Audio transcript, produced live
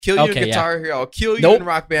kill you in Okay, Guitar Hero. I'll kill you Nope. in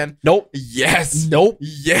Rock Band. Nope. Yes. Nope.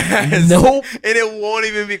 Yes. Nope. And it won't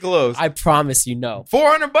even be close. I promise you no.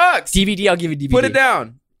 $400. DVD, I'll give you DVD. Put it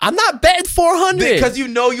down. I'm not betting 400 Because you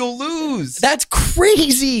know you'll lose. That's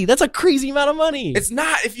crazy. That's a crazy amount of money. It's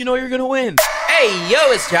not if you know you're going to win. Hey, yo,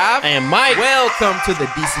 it's Job. And Mike. Welcome to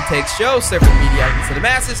the Decent Takes Show, serving mediocrity to the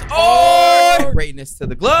masses or greatness to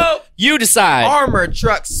the globe. You decide. Armored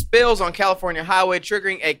truck spills on California highway,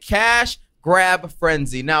 triggering a cash grab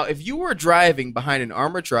frenzy. Now, if you were driving behind an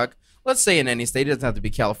armored truck, let's say in any state, it doesn't have to be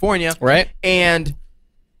California, Right. and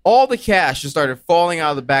all the cash just started falling out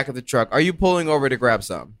of the back of the truck, are you pulling over to grab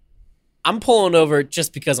some? I'm pulling over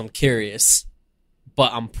just because I'm curious,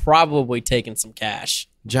 but I'm probably taking some cash.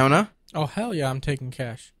 Jonah? Oh, hell yeah, I'm taking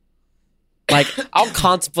cash. Like, I'll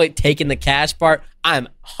contemplate taking the cash part. I'm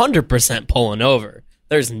 100% pulling over.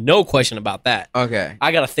 There's no question about that. Okay.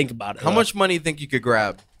 I got to think about it. How though. much money do you think you could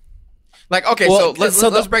grab? Like, okay, Well, so let's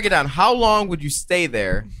the- break it down. How long would you stay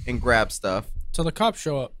there and grab stuff? Till the cops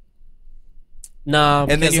show up. Nah.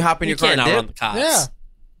 then because you hop in your car can't and dip? outrun the cops. Yeah.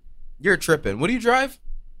 You're tripping. What do you drive?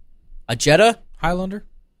 A Jetta? Highlander.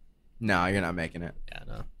 No, you're not making it.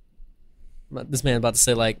 Yeah, no. This man about to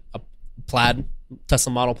say, like, a plaid,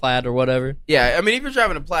 Tesla Model Plaid or whatever. Yeah, I mean, if you're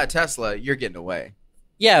driving a plaid Tesla, you're getting away.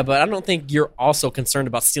 Yeah, but I don't think you're also concerned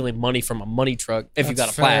about stealing money from a money truck if you got a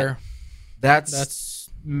That's plaid. fair. That's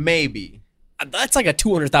maybe. That's like a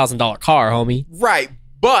 $200,000 car, homie. Right,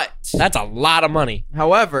 but, That's a lot of money.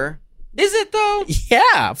 however, is it though?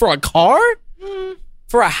 Yeah, for a car? Hmm,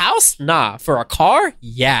 For a house? Nah. For a car?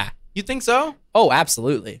 Yeah. you think so? Oh,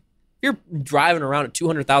 absolutely. You're driving around a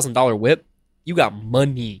 $200,000 whip. You got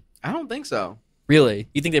money. I don't think so. Really?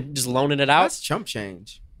 You think they're just loaning it out? That's chump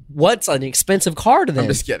change. What's an expensive car to them? I'm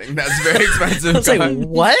just kidding. That's very expensive. I was like, God.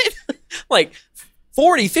 what? Like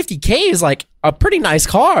 40, 50K is like a pretty nice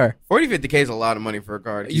car. 40, 50K is a lot of money for a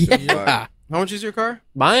car. To keep it in Yeah. car. How much is your car?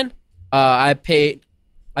 Mine, I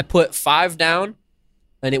put 5 down,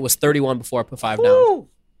 and it was 31 before I put 5 down.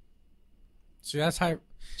 See, that's how.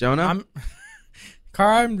 Jonah?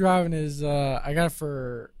 Car I'm driving is I got it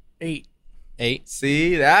for 8. 8.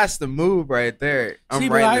 See, that's the move right there. I'm See,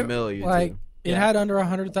 right but in the middle of you like two. it Yeah. had under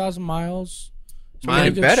 100,000 miles. It's Mine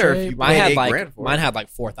in good better if shape. you- Mine paid had $8,000 for it. mine had like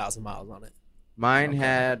 4,000 miles on it. Mine Okay.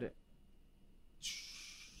 had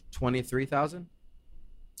 23,000,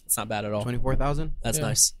 It's not bad at all. 24,000. That's Yeah.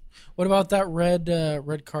 nice. What about that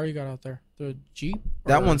red car you got out there? The Jeep?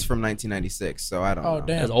 That Or- one's from 1996, so I don't Oh know.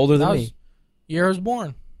 damn, That's older than That me. was year I was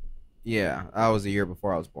born. Yeah, that was a year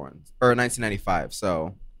before I was born, or 1995.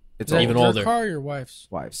 So it's Is that even your older. car or your wife's?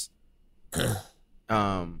 Wife's.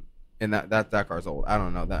 And that car's old. I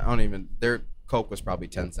don't know that. I don't even. Their Coke was probably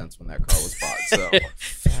 10 cents when that car was bought. So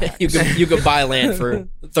you could buy land for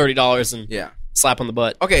 $30 and yeah. slap on the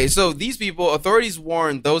butt. Okay, so these people, authorities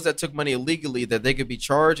warned those that took money illegally that they could be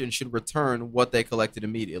charged and should return what they collected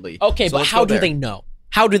immediately. Okay, So but let's how go do there. they know?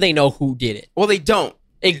 How do they know who did it? Well, they don't.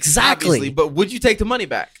 Exactly. Obviously, but would you take the money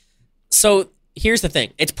back? So here's the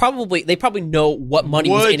thing. They probably know what money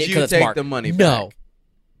was Would in it you because it's take marked. the money No. back?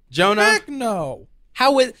 Jonah? Heck no.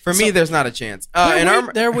 How would For me, there's not a chance.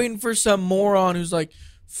 They're waiting for some moron who's like,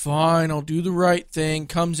 fine, I'll do the right thing.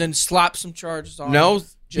 Comes in, slaps some charges on. No, him,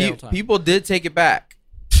 jail time. people did take it back,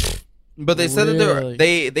 but they said that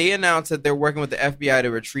Really? they announced that they're working with the FBI to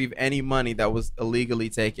retrieve any money that was illegally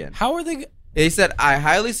taken. How are they? They said, I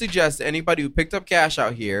highly suggest to anybody who picked up cash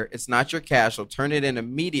out here, it's not your cash, so turn it in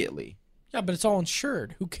immediately. Yeah, but it's all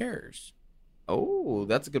insured. Who cares? Oh,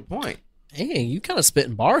 that's a good point. Hey, you kind of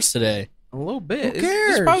spitting bars today. A little bit. Who This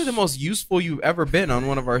is cares? probably the most useful you've ever been on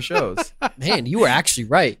one of our shows. Man, you were actually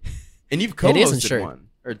right. And you've It is co-hosted insured. 1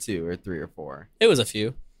 or 2 or 3 or 4. It was a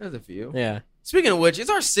few. There's a few. Yeah. Speaking of which, it's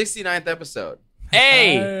our 69th episode.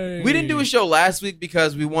 Hey, We didn't do a show last week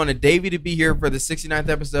because we wanted Davey to be here for the 69th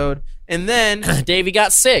episode. And then Davey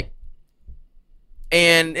got sick.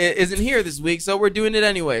 and it isn't here this week, so we're doing it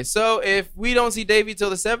anyway. So if we don't see Davey till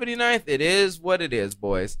the 79th, it is what it is,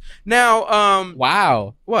 boys. Now,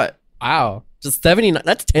 Wow. what? Wow. Just 79.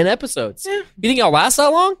 That's 10 episodes. Yeah. You think I'll last that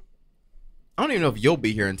long? I don't even know if you'll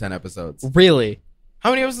be here in 10 episodes. Really?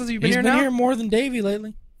 How many episodes have you been He's here been now? here more than Davey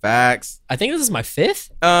lately. Facts. I think this is my 5th.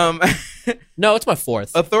 No, it's my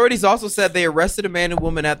 4th. Authorities also said they arrested a man and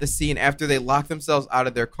woman at the scene after they locked themselves out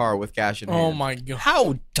of their car with cash in hand. Oh my god.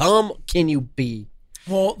 How dumb can you be?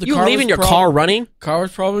 Well, the You car leaving was your car running? Car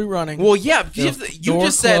was probably running. Well, yeah, because The you door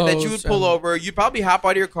just said that you would closed pull and- over. You'd probably hop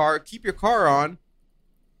out of your car, keep your car on,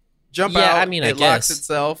 jump Yeah, out. I mean, I it locks guess.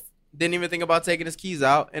 itself. Didn't even think about taking his keys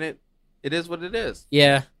out, and it is what it is.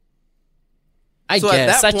 Yeah. I So guess. at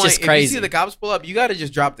that That's point, just if crazy. you see the cops pull up, you got to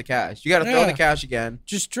just drop the cash. You got to throw Yeah. the cash again.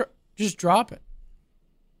 just drop it.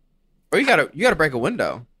 Or you gotta break a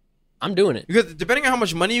window. I'm doing it. Because depending on how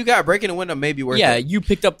much money you got, breaking a window may be worth Yeah, it. you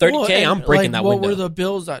picked up 30K. Well, and, I'm breaking like, that what window. were the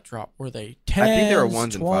bills that dropped? Were they 10? I think they were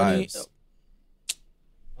 1s and 20s?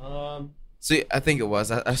 5s. See, I think it was.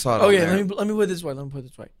 I saw it on Okay, there. let me put it this way.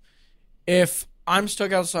 If I'm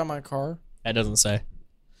stuck outside my car That doesn't say.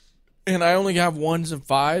 and I only have 1s and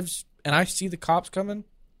 5s and I see the cops coming,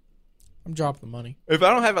 I'm dropping the money. If I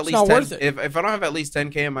don't have at It's least not 10, worth it. if I don't have at least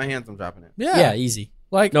 10K in my hands, I'm dropping it. Yeah, easy.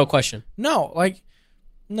 Like No question. no. Or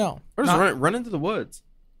just run into the woods.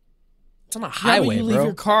 It's on a Yeah, but highway, you leave bro.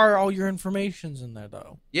 your car, all your information's in there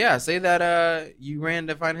though. Yeah, say that you ran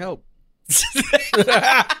to find help.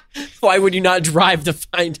 Why would you not drive to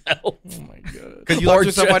find help? Oh my god. Because you Or locked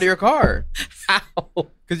yourself just- out of your car. How?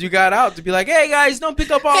 Because you got out to be like, hey guys, don't pick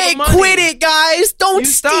up all Hey, the money. quit it, guys! Don't You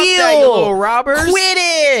steal! stop that, you little robbers. Quit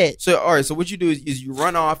it! So, all right. So what you do is you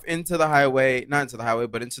run off into the highway, not into the highway,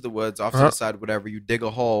 but into the woods, off to the side, whatever. You dig a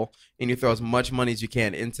hole and you throw as much money as you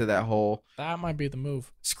can into that hole. That might be the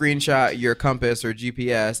move. Screenshot your compass or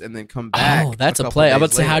GPS, and then come back. Oh, that's a couple play. I days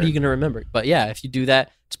would say, how later. are you going to remember? But yeah, if you do that,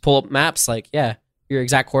 just pull up maps, like, yeah, your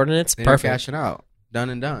exact coordinates, Then you're perfect. cashing out. Done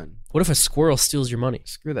and done. What if a squirrel steals your money?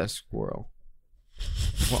 Screw that squirrel.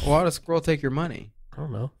 Why would a squirrel take your money? I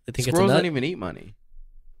don't know. They think Squirrels it's a don't nut. even eat money.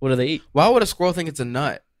 What do they eat? Why would a squirrel think it's a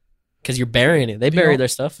nut? Because you're burying it. They You bury know- their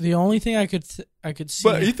stuff. The only thing I could see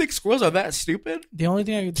But you think squirrels are that stupid? the only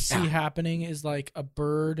thing I could see Yeah. happening is like a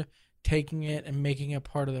bird taking it and making it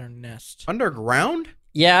part of their nest. Underground?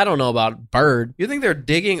 Yeah, I don't know about bird. You think they're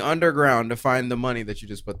digging underground to find the money that you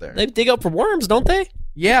just put there? They dig up for worms, don't they?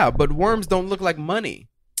 Yeah, but worms don't look like money.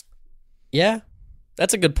 Yeah,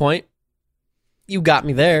 that's a good point. You got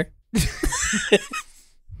me there.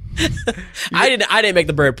 I didn't make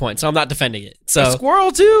the bird point, so I'm not defending it. A So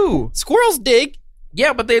squirrel too. squirrels dig.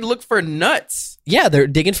 Yeah, but they look for nuts. Yeah, they're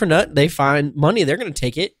digging for nut. They find money. They're gonna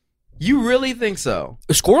take it. You really think so?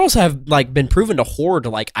 Squirrels have like been proven to hoard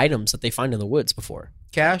like items that they find in the woods before.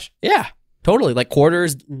 Cash? Yeah, totally. Like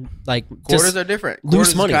quarters, like Quarters just, are different. loose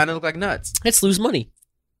Quarters money. kind of look like nuts. it's loose money.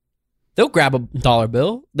 They'll grab a dollar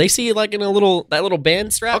bill. They see it like in that little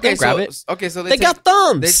band strap. They'll grab it. Okay, so They got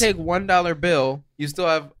thumbs. they take $1 bill. You still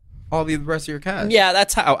have all the rest of your cash. Yeah,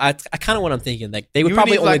 that's how I kind of what I'm thinking. Like they would You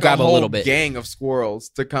probably need, only like, grab a whole little bit. gang of squirrels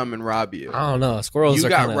to come and rob you. I don't know. Squirrels You are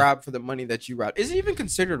got kinda, robbed for the money that you robbed. Is it even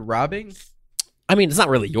considered robbing? I mean, it's not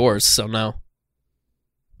really yours, so no.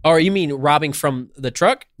 Or you mean robbing from the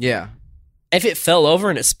truck? Yeah. If it fell over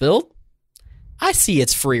and it spilled, I see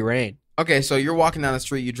it's free reign. Okay, so you're walking down the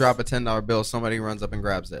street, you drop a $10 bill, somebody runs up and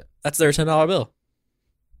grabs it. That's their $10 bill.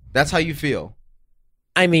 That's how you feel.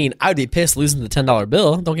 I mean, I'd be pissed losing the $10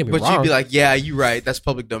 bill. Don't get me But wrong. you'd be like, yeah, you're right. That's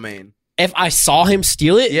public domain. if I saw him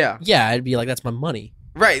steal it, Yeah. I'd be like, that's my money.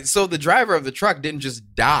 Right. So the driver of the truck didn't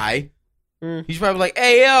just die. Mm. He's probably like,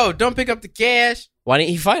 hey, yo, don't pick up the cash. Why didn't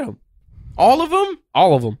he fight him? All of them?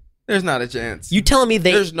 All of them. There's not a chance. You telling me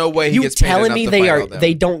There's no way he you gets paid telling enough me to they fight are all them.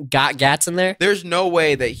 they don't got gats in there? There's no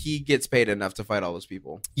way that he gets paid enough to fight all those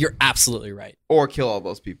people You're absolutely right. or kill all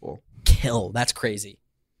those people. Kill. That's crazy.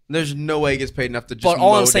 There's no way he gets paid enough to just But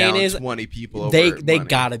all mow I'm saying down is 20 people over They money.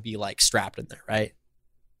 gotta be like strapped in there, right?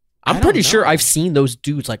 I I'm don't pretty sure know. I've seen those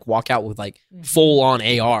dudes like walk out with like full on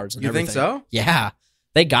ARs and You everything. think so? Yeah.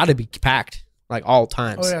 They gotta be packed like all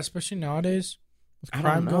times. Oh yeah, especially nowadays with I don't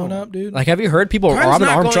crime going know. up, dude. Like, have you heard people Crime's robbing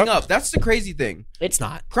not armed going truck? up. That's the crazy thing. It's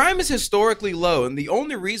not. Crime is historically low, and the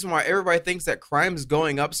only reason why everybody thinks that crime is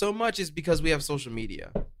going up so much is because we have social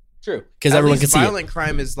media. True. Because At everyone can least see it. violent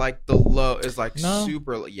crime is like the low is like No.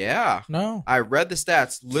 super low. Yeah. no, I read the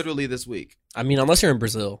stats literally this week. I mean, unless you're in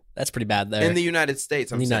Brazil, that's pretty bad there. In the United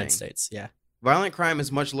States, In I'm the saying. United States, yeah. Violent crime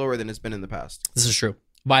is much lower than it's been in the past. This is true.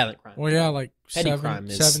 Violent crime. well, yeah, like Petty crime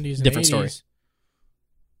is 70s, and different 80s. story.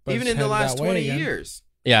 But Even it's in the headed last that way 20 again. years.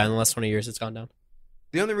 Yeah, in the last 20 years, it's gone down.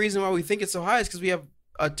 The only reason why we think it's so high is because we have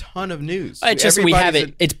a ton of news. It's just we have Everybody's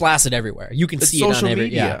it. It's blasted everywhere. You can It's see it on social every.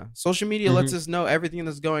 media. Yeah. Social media lets us know everything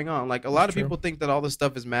that's going on. Like a lot of True. people think that all this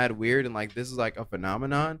stuff is mad weird and like this is like a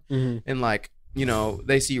phenomenon. Mhm. And like, you know,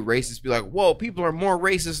 they see racists be like, whoa, people are more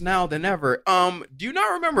racist now than ever. Do you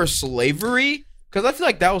not remember slavery? Because I feel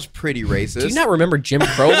like that was pretty racist. Do you not remember Jim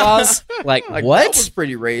Crow laws? Like, Like, what? That was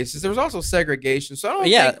pretty racist. There was also segregation. So I don't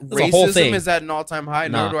Yeah, think it was a whole racism thing. is at an all-time high,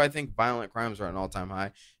 Nah. nor do I think violent crimes are at an all-time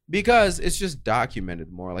high. Because it's just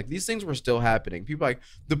documented more. Like, these things were still happening. People are like,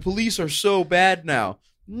 the police are so bad now.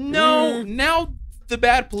 No, now the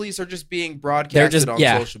bad police are just being broadcasted on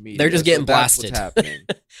social media. they're just getting that's blasted. what's happening.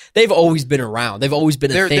 They've always been around. They've always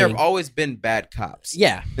been a There thing. have always been bad cops.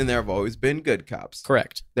 Yeah, And there have always been good cops.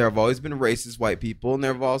 correct. There have always been racist white people, and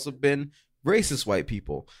there have also been racist white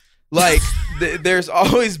people. Like there's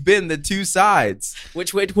always been the two sides.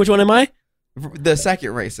 Which one am I? The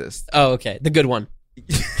second racist. Oh, okay. The good one.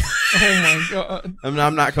 Oh my god.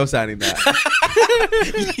 I'm not co-signing that.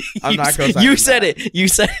 I'm not co-signing You said that. it. You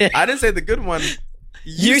said it. I didn't say the good one.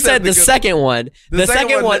 You said the good- second one. The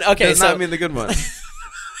second one. Okay, does so not mean the good one.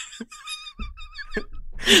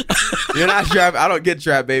 You're not trapped. I don't get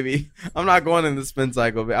trapped, baby. I'm not going in the spin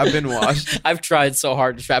cycle. Baby. I've been washed. I've tried so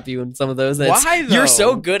hard to trap you in some of those. and it's- Why, though? You're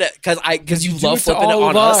so good at because you do love it to flipping it all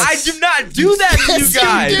on of us. us. I do not do that to you Yes, you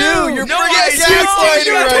guys. do. You're no, freaking I gaslighting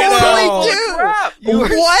do. right You're now. totally full of crap.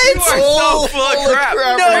 What? You are so full of crap.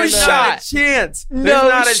 No There's shot. not a chance. There's No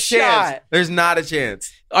not a shot. chance. There's not a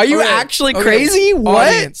chance. Are you Okay, actually okay. crazy?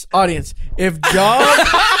 What? Audience. If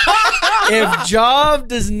Job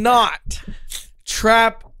does not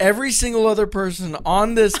trap every single other person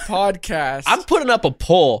on this podcast, I'm putting up a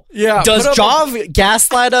poll. yeah. Does put up Jav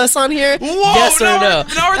gaslight us on here? Whoa, Yes or no?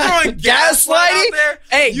 Now we're throwing gaslight out there.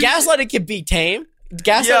 Hey, You- gaslighting can be tame.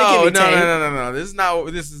 Gaslighting Yo, can be tame. no.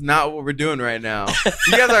 This is not what we're doing right now.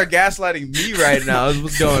 You guys are gaslighting me right now. Is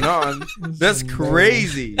what's going on. That's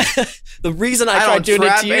crazy. The reason I I tried don't doing it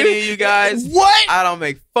trap to you. any of you guys. What? I don't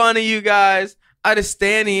make fun of you guys. I just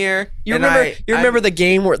stand here. You and remember? I- you remember the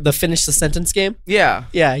game where the finish the sentence game? Yeah.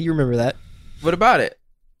 Yeah, you remember that. What about it?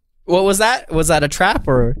 What was that? Was that a trap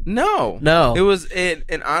or No. no? It was an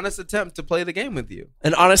honest attempt to play the game with you.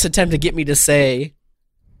 An honest attempt to get me to say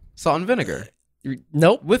Salt and vinegar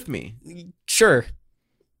nope. with me. Sure,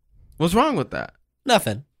 What's wrong with that?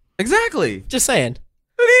 nothing. Exactly. Just saying.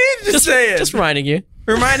 What are you just saying? Just reminding you.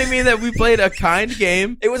 reminding me that we played a kind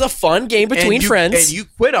game It was a fun game between and you, friends. and you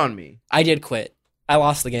quit on me. I did quit. I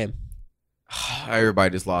lost the game.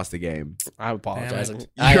 Everybody just lost the game. I apologize. Damn it.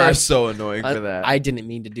 You I, are so annoying for that. I didn't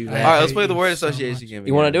mean to do I that. All right, let's hate play the you word so association much. game.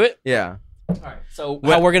 You want to do it? Yeah. So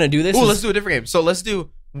What- how we're gonna do this? Ooh, is- let's do a different game. So let's do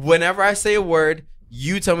whenever I say a word,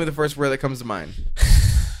 you tell me the first word that comes to mind.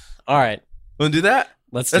 All right. Want to do that?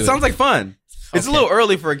 Let's do That it. sounds like fun. It's a Okay. little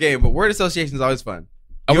early for a game, but word association is always fun.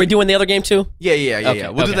 Are we doing the other game too? Yeah. Okay,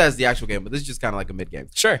 We'll do okay. that as the actual game, but this is just kind of like a mid game.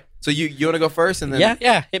 Sure. So you want to go first, and then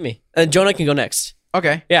Yeah. Hit me. And Jonah can go next.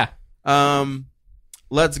 Okay. Yeah.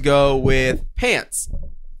 Let's go with pants.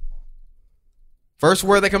 First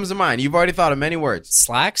word that comes to mind. You've already thought of many words.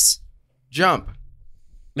 Slacks. Jump.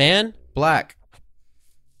 Man. Black.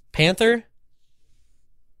 Panther.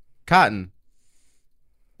 Cotton.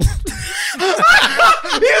 He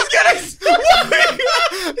was gonna. He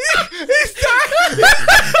started.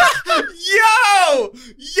 Yo.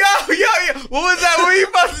 What was that? What were you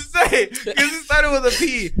about to say? Because it started with a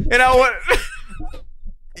P, and I want.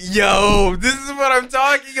 Yo, this is what I'm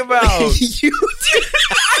talking about. You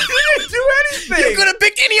I didn't do anything. You could have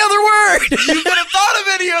picked any other word. You could have thought of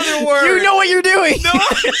any other word. You know what you're doing. No,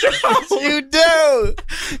 I don't. You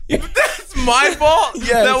do. That's my fault. Yes.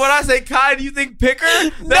 That when I say cotton, you think picker?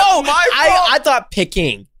 That's No, my fault. I thought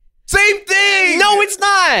picking. Same thing. No, it's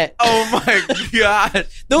not. Oh my god.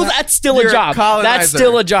 No, that's still You're a a job. colonizer. That's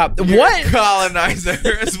still a job. You're What? a colonizer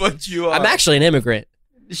is what you are. I'm actually an immigrant.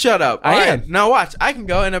 Shut up. I All right, am. Now watch. I can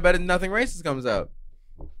go, and I bet nothing racist comes out.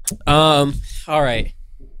 All right.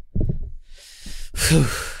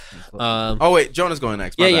 Oh wait, Jonah's going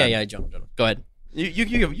next. My bad. Yeah. Jonah. Go ahead. You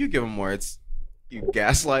give him words. You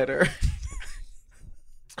gaslighter.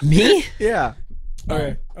 Me? Yeah. All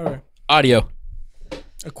right. Audio.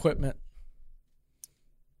 Equipment.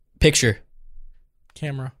 Picture.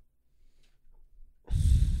 Camera.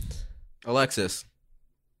 Alexis.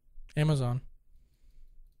 Amazon.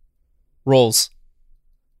 Rolls.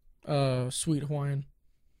 Sweet Hawaiian.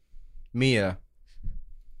 Mia.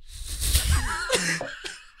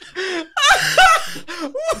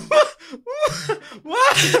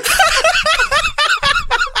 What?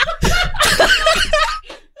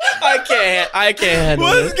 I can't handle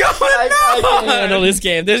What's this. going I on? can't handle this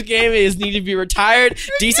game. This game is need to be retired.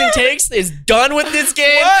 Decent Takes is done with this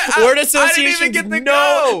game. What? Word I association. didn't even get to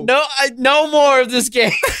go. No more of this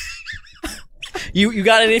game. You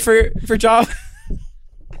got any for job?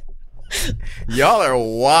 Y'all are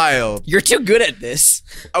wild. You're too good at this.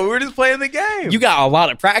 We're just playing the game. You got a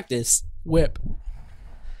lot of practice. Whip.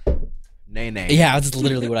 Nay. Yeah, that's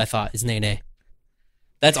literally what I thought is nay.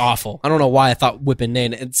 That's awful. I don't know why I thought whipping nay.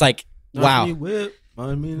 It's like, wow. Whip.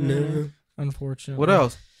 No. Unfortunately. What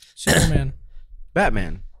else? Superman.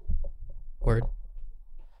 Batman. Word.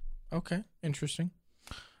 Okay. Interesting.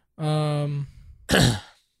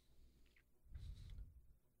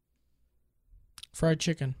 Fried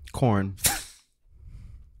chicken. Corn.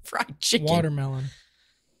 Fried chicken. Watermelon.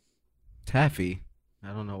 Taffy.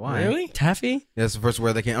 I don't know why. Really? Taffy? That's the first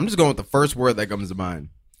word that came. I'm just going with the first word that comes to mind.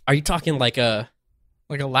 Are you talking like a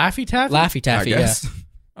Like a Laffy Taffy? Laffy I Taffy, yeah. guess.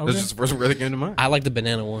 Okay. That's just the first one really came to mind. I like the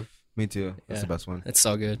banana one. Me too. That's Yeah. the best one. It's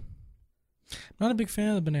so good. Not a big fan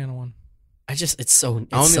of the banana one. It's so.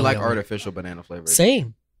 It's I only so like yummy. artificial banana flavors.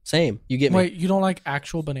 Same. You get me. Wait, you don't like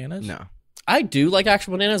actual bananas? No, I do like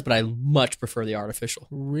actual bananas, but I much prefer the artificial.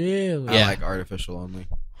 Really? Yeah. I like artificial only.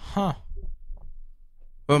 Huh.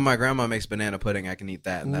 But when my grandma makes banana pudding, I can eat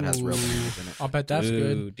that, and that has real Ooh. bananas in it. I'll bet that's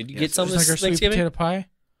good. Ooh, did you Yes, get some It's this like our sweet Thanksgiving? potato pie.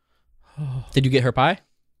 Did you get her pie?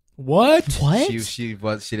 What? She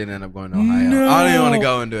didn't end up going to Ohio. No. I don't even want to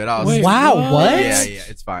go into it. I was Wait, Wow, what? Yeah,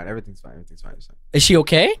 it's fine. Everything's fine. Everything's fine. Is she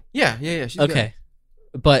okay? Yeah. She's Okay.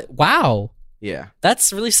 But wow, good. Yeah,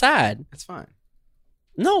 that's really sad. it's fine.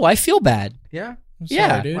 No, I feel bad. Yeah. I'm Yeah.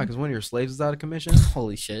 sorry, dude. Why? Because one of your slaves is out of commission.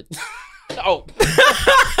 Holy shit. Oh.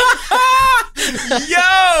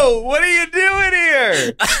 Yo, what are you doing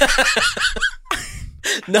here?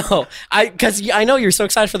 No, because I know you're so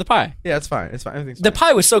excited for the pie. Yeah, it's fine. It's fine. Everything's The fine.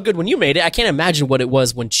 pie was so good when you made it. I can't imagine what it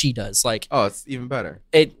was when she does. Like Oh, it's even better.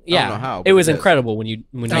 it, yeah. know how, it but was it is. incredible when you God,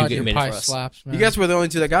 made your it pie for us. slaps, man. You guys were the only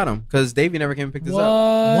two that got them because Davey never came and picked this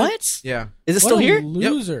up. What? Yeah. Is it What still a here?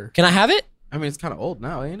 Loser. Can I have it? I mean, it's kind of old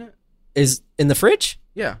now, ain't it? Is in the fridge?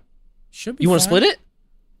 Yeah. Should be. You want to fine. split it?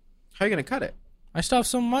 How are you gonna cut it? I still have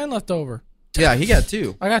some of mine left over. Yeah, he got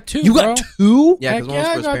two. I got two. You bro. got two? Yeah, Heck because one was yeah, for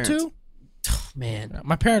I his got parents. two. Man, Yeah,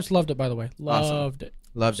 my parents loved it, by the way. Awesome. Loved it.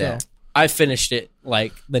 Love So- that. I finished it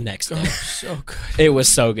like the next Oh, day. so good. It was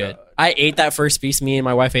so good. I ate that first piece. Me and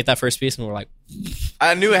my wife ate that first piece, and we're like,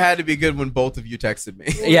 I knew it had to be good when both of you texted me.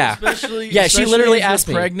 yeah. Especially, Yeah, she literally if you're asked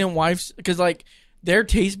me. pregnant wives, because like their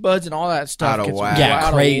taste buds and all that stuff Out of gets whack. Yeah,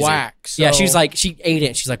 out crazy. of whack. Yeah, So- she's like, she ate it.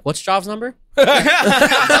 And she's like, what's Job's number?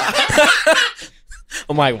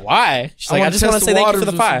 I'm like, why? She's like, I wanna just want test to say thank you for waters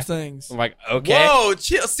the with pie. some things. I'm like, okay. Whoa,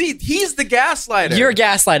 chill. See, he's the gaslighter. You're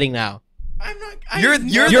gaslighting now. I'm not. You're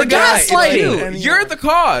You're the guy. It's gaslighting. you. You're the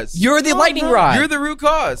cause. You're the lightning no. rod. You're the root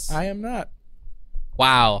cause. I am not.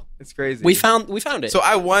 Wow. It's crazy. We found it. So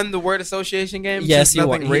I won the word association game. Yes, since you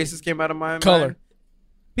nothing won. racist came out of my Color. mind.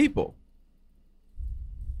 People.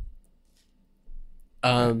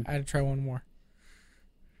 I had to try one more.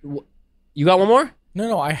 You got one more?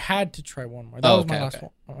 No, I had to try one more. That Oh, was my okay, last okay.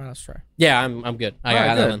 one. My last try. Yeah, I'm good. I All got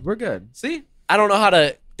right, that good. one. We're good. See? I don't know how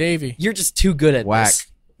to. Davey. You're just too good at Whack. this.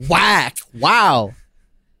 Whack. Wow.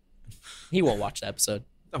 He won't watch the episode.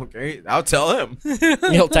 Okay, I'll tell him.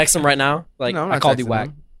 He'll text him right now. Like, No, I'm I not called you texting whack.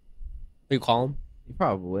 him. You call him?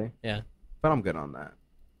 Probably. Yeah. But I'm good on that.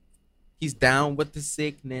 He's down with the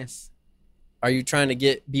sickness. Are you trying to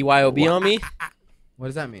get BYOB on me? What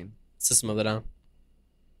does that mean? System of the Down.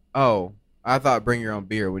 Oh, I thought bring your own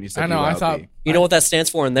beer when you said I know, I BYOB. thought- You know what that stands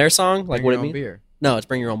for in their song? Like Bring what your it own means? beer. No, it's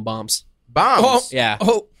bring your own bombs. Bombs. Yeah.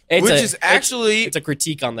 Oh, It's Which a- is actually it's a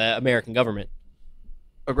critique on the American government.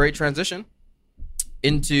 a great transition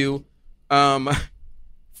into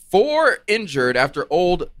 4 injured after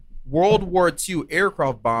old World War II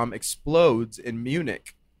aircraft bomb explodes in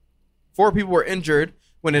Munich. 4 people were injured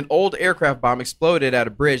when an old aircraft bomb exploded at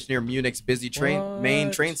a bridge near Munich's busy main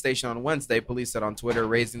What? train station on Wednesday, police said on Twitter,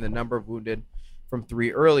 raising the number of wounded from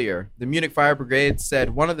 3 earlier. The Munich Fire Brigade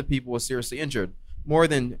said one of the people was seriously injured. More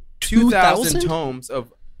than 2,000 2,000? tomes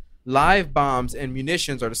of live bombs and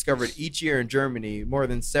munitions are discovered each year in Germany, more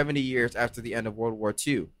than 70 years after the end of World War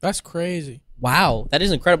II. that's crazy. Wow, that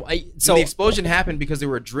is incredible. So the explosion happened because they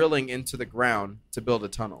were drilling into the ground to build a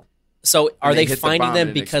tunnel. So are and they they hit the finding bomb them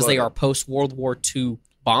and it because they exploded. are post World War II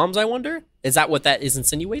bombs? I wonder. Is that what that is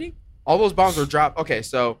insinuating? All those bombs were dropped. Okay,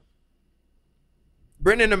 so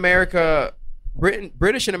British and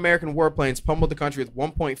American warplanes pummeled the country with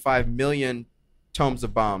 1.5 million tomes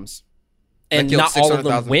of bombs. that And killed not all of them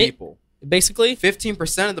 600,000 went. people. Basically.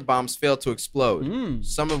 15% of the bombs failed to explode. Mm,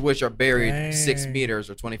 Some of which are buried 6 Dang.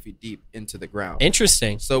 meters or 20 feet deep into the ground.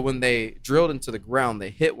 interesting. So when they drilled into the ground,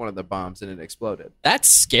 they hit one of the bombs and it exploded. That's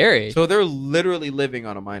scary. So they're literally living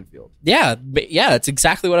on a minefield. Yeah, that's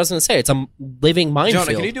exactly what I was going to say. It's a living minefield.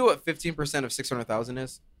 Jonah, can you do what 15% of 600,000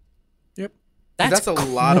 is? that's a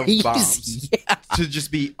lot of crazy. bombs. Yeah. To just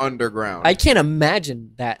be underground. I can't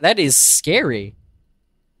imagine that. That is scary.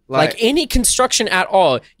 Like any construction at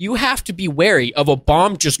all, you have to be wary of a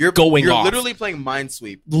bomb just going you're off. literally playing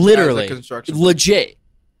Minesweep. Literally. as a construction. Legit.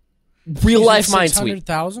 Real life minesweep.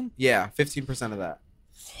 600,000? Yeah, 15% of that.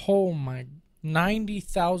 Oh my,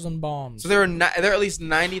 90,000 bombs. So there are at least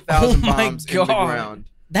 90,000 Oh my bombs in the God. ground.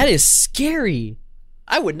 That is scary.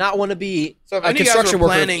 I would not want to be So if a any of you guys construction were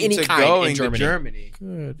worker of planning any to kind going in Germany. to Germany,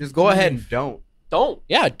 Good. just go ahead and don't.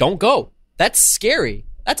 Don't go. That's scary.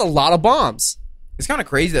 That's a lot of bombs. It's kind of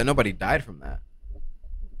crazy that nobody died from that.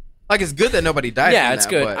 Like, it's good that nobody died Yeah, from it's that,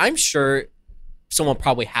 good. but I'm sure someone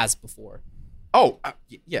probably has before. Oh,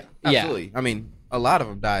 yeah, absolutely. I mean, a lot of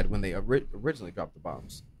them died when they originally dropped the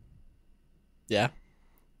bombs. Yeah.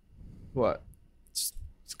 What? Just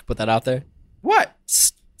put that out there. What?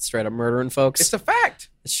 Straight up murdering folks. It's a fact.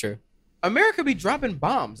 It's true. America be dropping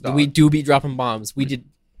bombs, dog. We do be dropping bombs. We did.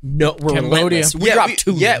 No, we're Cambodia. relentless. We dropped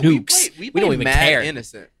 2 nukes. We don't even mad care.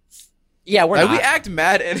 innocent. Yeah, we're Like, not. we act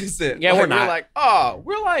mad innocent. Yeah, Like, we're not. We're like, oh,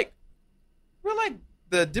 we're like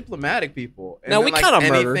the diplomatic people. And No, then, we like, kinda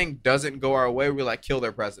murder. anything doesn't go our way, we like kill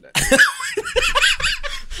their president.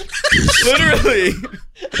 Literally.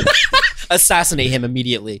 Assassinate him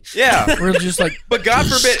immediately. Yeah. We're just like, But God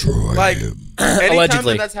forbid, like, anytime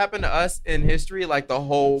Allegedly. that's happened to us in history, like, the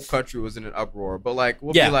whole country was in an uproar. But, like,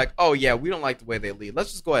 we'll Yeah. be like, oh, yeah, we don't like the way they lead.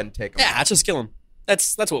 Let's just go ahead and take them. Yeah, let's just kill him.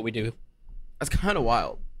 That's what we do. That's kind of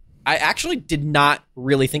wild. I actually did not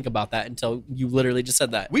really think about that until you literally just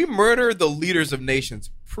said that. We murder the leaders of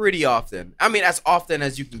nations pretty often. I mean, as often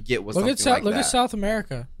as you can get with look something at like look that. at South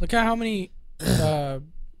America. Look at how many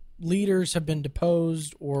leaders have been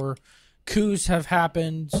deposed or coups have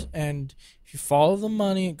happened, and if you follow the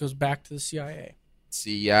money, it goes back to the CIA.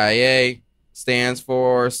 CIA stands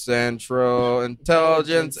for Central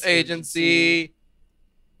Intelligence Agency.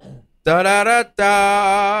 Da da da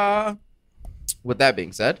da. With that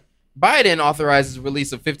being said, Biden authorizes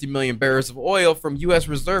release of 50 million barrels of oil from U.S.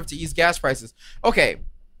 reserve to ease gas prices. Okay,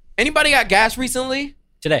 anybody got gas recently?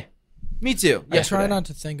 Today. Me too. I try Yesterday. not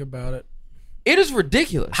to think about it. It is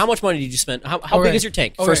ridiculous. How much money did you spend? How Okay. big is your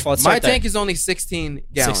tank? Okay. First of all, let's My start there. tank is only 16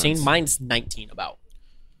 gallons. 16. Mine's 19 about.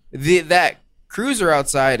 That cruiser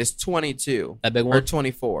outside is 22 That big or one?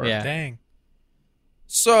 24. Yeah. Dang.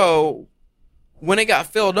 So when it got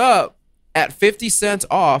filled up at 50 cents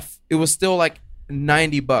off, it was still like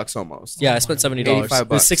 $90 almost. Yeah, I spent $70. It was $85.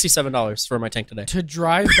 $67 for my tank today. To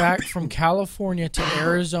drive back from California to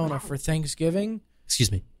Arizona for Thanksgiving,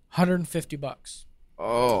 Excuse me. $150.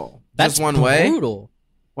 Oh, That's just one way. brutal.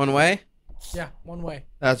 One way. Yeah, one way.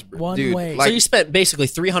 That's One dude, way. Like, So you spent basically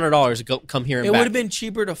 $300 to go come here and It back. would have been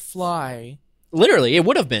cheaper to fly. Literally, it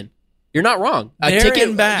would have been. You're not wrong. A There ticket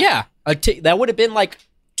and back. Yeah, that would have been like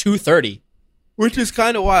 $230. which is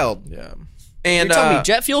kind of wild. Yeah. And You're telling me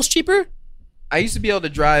jet fuel's cheaper? I used to be able to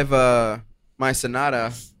drive my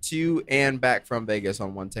Sonata to and back from Vegas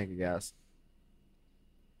on one tank of gas.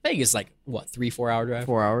 Vegas, like what, 3-4 hour drive?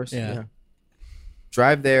 4 hours. Yeah.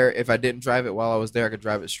 Drive there. If I didn't drive it while I was there, I could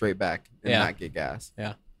drive it straight back and Yeah. not get gas.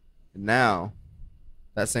 Yeah. And now,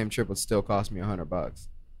 that same trip would still cost me $100,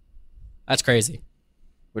 That's crazy.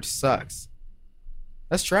 which sucks.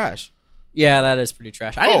 That's trash. Yeah, that is pretty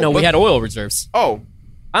trash. I didn't know we but- had oil reserves. Oh,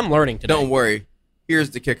 I'm learning today. don't worry.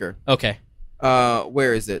 Here's the kicker. Okay.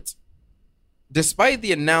 Where is it? Despite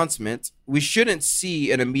the announcement, we shouldn't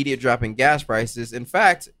see an immediate drop in gas prices. In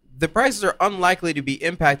fact, the prices are unlikely to be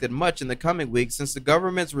impacted much in the coming weeks since the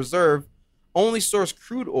government's reserve only stores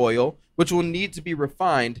crude oil, which will need to be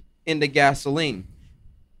refined into gasoline.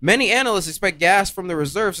 Many analysts expect gas from the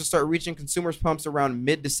reserves to start reaching consumers' pumps around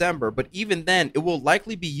mid-December, but even then, it will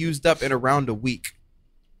likely be used up in around a week.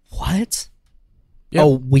 What? Yep. A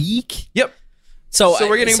week? Yep. So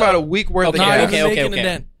we're getting about a week worth Okay, of Not gas. even okay, making okay. a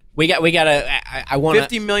dent. we gotta. I want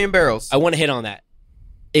 50 million barrels. I want to hit on that.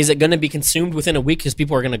 Is it going to be consumed within a week because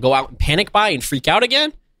people are going to go out and panic buy and freak out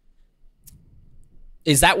again?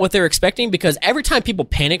 Is that what they're expecting? Because every time people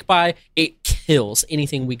panic buy, it kills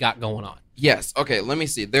anything we got going on. Yes. Okay. Let me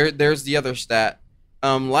see. There's the other stat.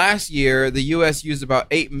 Last year, the U.S. used about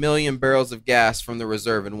 8 million barrels of gas from the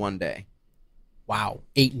reserve in one day. Wow,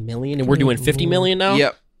 8 million, and we're doing 50 million now.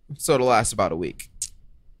 Yep. So it'll last about a week.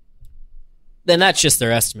 Then that's just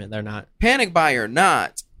their estimate. They're not. Panic buy or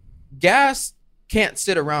not, gas can't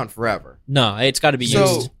sit around forever. No, it's got to be So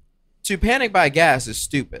used to panic buy gas is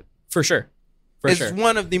stupid. for sure. It's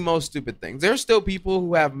one of the most stupid things. There's still people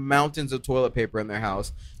who have mountains of toilet paper in their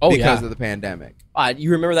house Oh, because yeah. of the pandemic.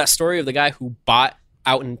 You remember that story of the guy who bought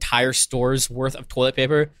out an entire store's worth of toilet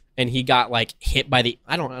paper, and he got like hit by the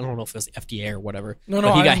I don't know if it was the FDA or whatever. No,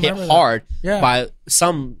 but he I got hit remember that. hard Yeah. by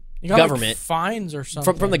some You got, like, government fines or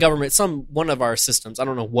something. from the government, one of our systems. I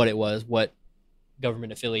don't know what it was, what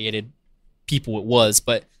government affiliated people it was,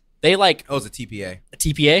 but they like Oh, it's a TPA, a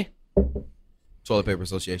TPA. Toilet Paper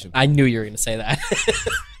Association. I knew you were going to say that.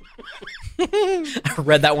 I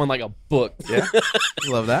read that one like a book. Yeah,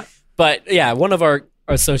 love that. But yeah, one of our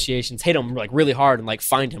associations hit him like really hard and like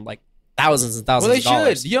fined him like thousands and thousands Well, they of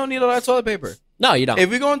dollars. should. You don't need all that toilet paper. No, you don't. If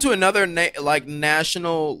we go into another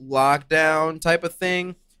national lockdown type of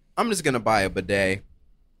thing, I'm just gonna buy a bidet.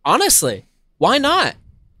 Honestly, why not?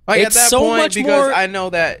 Like It's at that so point, much because more- I know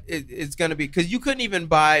that it's gonna be because you couldn't even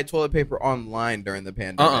buy toilet paper online during the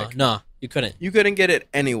pandemic. No, you couldn't. You couldn't get it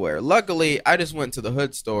anywhere. Luckily, I just went to the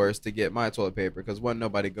hood stores to get my toilet paper because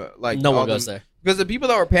nobody go like No all one goes them- there. because the people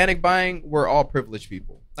that were panic buying were all privileged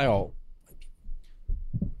people. Oh,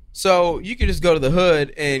 So you could just go to the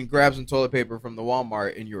hood and grab some toilet paper from the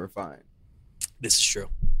Walmart and you were fine. this is true.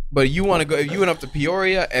 But you want to go? If you went up to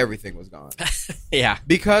Peoria, everything was gone. Yeah.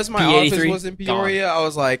 Because my P83, office was in Peoria, I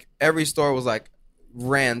was like, every store was like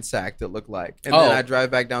ransacked. It looked like, and Oh. then I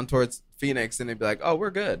drive back down towards Phoenix, and they'd be like, "Oh,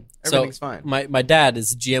 we're good. Everything's fine." My dad is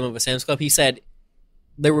the GM of a Sam's Club. He said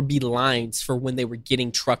there would be lines for when they were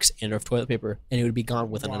getting trucks in of toilet paper, and it would be gone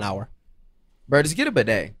within an hour. Bro, just get a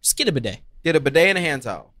bidet. Just get a bidet. Get a bidet and a hand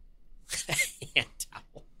towel. Hand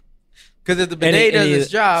towel. Because if the bidet Any- does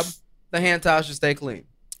its job, the hand towel should stay clean.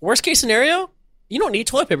 Worst case scenario, you don't need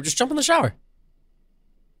toilet paper. Just jump in the shower.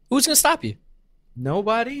 Who's gonna stop you?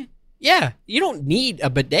 Nobody. Yeah, you don't need a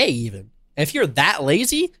bidet even. If you're that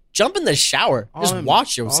lazy, jump in the shower. Just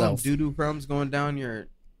wash yourself. Doo doo crumbs going down your.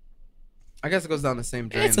 I guess it goes down the same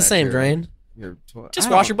drain. It's the that same your- drain. Your Just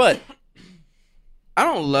wash your butt. I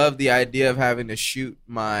don't love the idea of having to shoot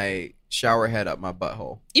my shower head up my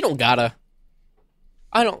butthole. You don't gotta.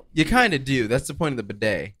 I don't. You kind of do. That's the point of the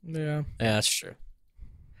bidet. Yeah. Yeah, that's true.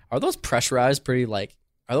 Are those pressurized? Pretty like.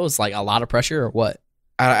 Are those like a lot of pressure or what?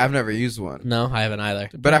 I've never used one, No, I haven't either.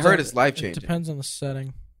 but I Depends heard on- it's life It changing. depends on the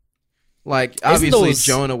setting. Like obviously, those-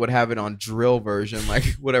 Jonah would have it on drill version, like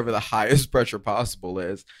whatever the highest pressure possible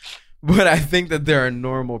is. But I think that there are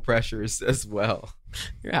normal pressures as well.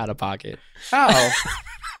 You're out of pocket. How?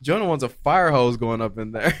 Jonah wants a fire hose going up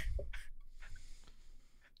in there.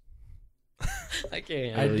 I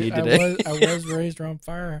can't I, handle you did- I today. was raised around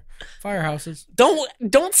firehouses.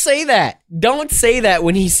 Don't say that. Don't say that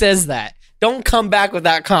when he says that. Don't come back with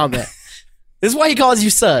that comment. This is why he calls you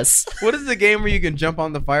sus. What is the game where you can jump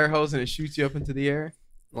on the fire hose and it shoots you up into the air?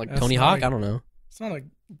 Like That's Tony not Hawk? like- I don't know. It's not a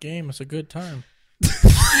game. It's a good time.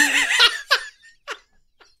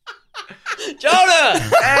 Jonah!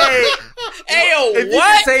 Hey, Ayo, if you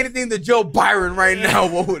could say anything to Joe Byron right now,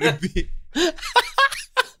 what would it be?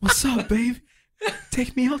 What's up, babe?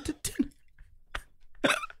 Take me out to dinner.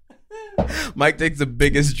 Mike takes the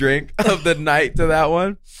biggest drink of the night to that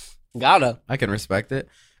one. Gotta. I can respect it.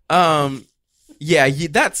 Yeah,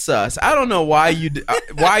 that's sus. I don't know why you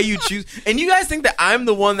choose. And you guys think that I'm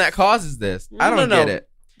the one that causes this? I don't No. get it.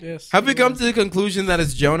 Yes. Have we come to the conclusion that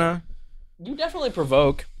it's Jonah? You definitely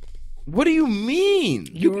provoke. What do you mean?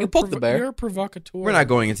 You poke the bear. You're a provocateur. We're not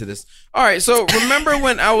going into this. All right. So remember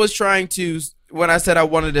when I said I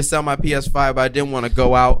wanted to sell my PS5, but I didn't want to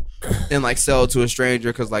go out and like sell it to a stranger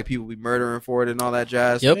because like people be murdering for it and all that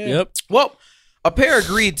jazz. Yep, Yeah. yep. Well, a pair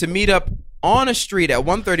agreed to meet up on a street at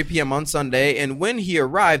 1:30 p.m. on Sunday, and when he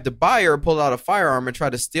arrived, the buyer pulled out a firearm and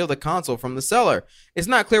tried to steal the console from the seller. It's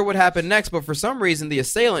not clear what happened next, but for some reason, the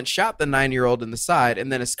assailant shot the 9-year-old in the side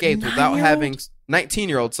and then escaped without having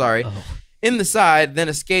 19-year-old, sorry, in the side, then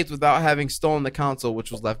escaped without having stolen the console, which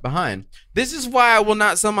was left behind. This is why I will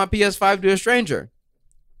not sell my PS5 to a stranger.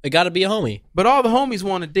 It gotta be a homie. But all the homies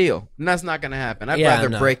want a deal, and that's not going to happen. I'd Yeah, rather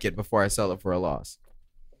no. break it before I sell it for a loss.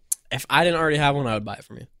 If I didn't already have one, I would buy it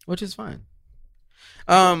from you. Which is fine.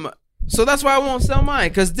 So that's why I won't sell mine,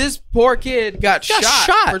 because this poor kid got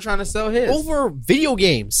shot for trying to sell his. Over video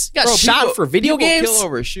games. You got Bro, shot people- for video people games? Kill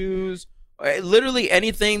over shoes. Literally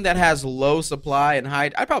anything that has low supply and high.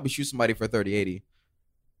 I'd probably shoot somebody for 30-80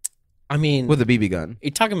 I mean, with a BB gun. you're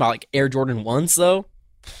talking about like Air Jordan 1s, though?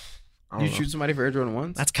 I don't You know. shoot somebody for Air Jordan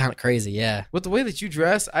 1s? That's kind of crazy, yeah. With the way that you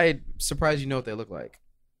dress, I'm surprised you know what they look like.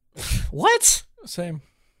 What? Same.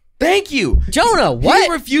 Thank you. Jonah, He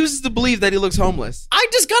what? refuses to believe that he looks homeless. I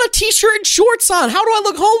just got a t-shirt and shorts on. How do I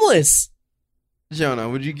look homeless? Jonah,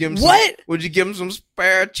 would you give him What? Would you give him some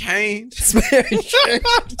spare change?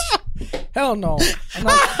 Hell no. I'm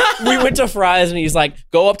not, We went to Fry's and he's like,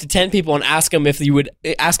 go up to 10 people and ask them if you would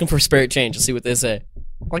ask them for spare change and see what they say.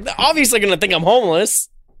 Like, they're obviously gonna think I'm homeless.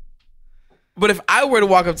 But if I were to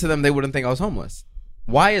walk up to them, they wouldn't think I was homeless.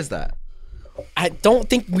 Why is that? I don't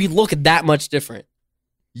think we look that much different.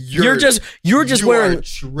 You're just you wearing are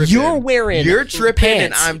tripping. You're tripping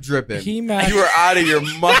and pants. I'm dripping. he matches. You are out of your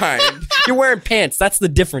mind. You're wearing pants. That's the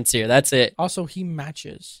difference here. That's it. Also, he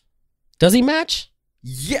matches. Does he match?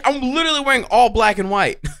 Yeah, I'm literally wearing all black and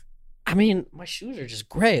white. I mean, my shoes are just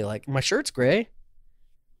gray. Like, my shirt's gray.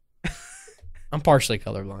 I'm partially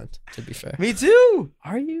colorblind, to be fair. Me too.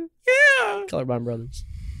 Are you? Yeah. Colorblind brothers.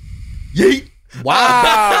 Yeet.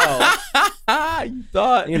 Wow. You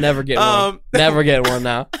thought. You never get one. Um, Never get one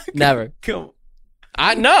now. Never. Come.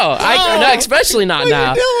 No, especially not What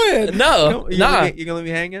now. are you doing? No, You nah. gonna leave me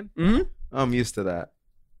hanging? Mhm. I'm used to that.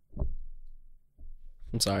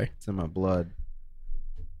 I'm sorry. It's in my blood.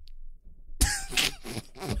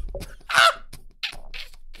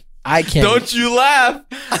 I can't. Don't you laugh!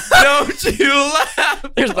 Don't you laugh!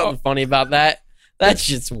 There's nothing funny about that. That's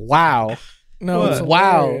just wow. No, What? it's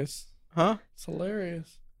Wow. hilarious. Huh? It's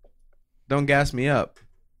hilarious. Don't gas me up.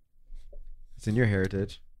 It's in your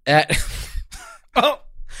heritage. Oh,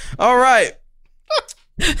 All right.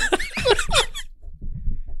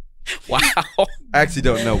 wow. I actually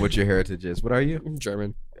don't know what your heritage is. What are you? I'm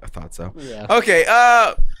German. I thought so. Yeah. Okay.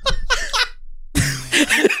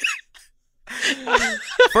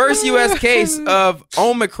 First U.S. case of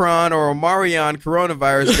Omicron or Omarion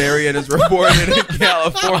coronavirus variant is reported in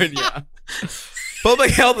California.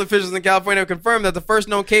 Public health officials in California have confirmed that the first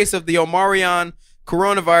known case of the Omarion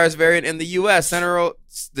coronavirus variant in the U.S. The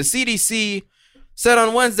CDC said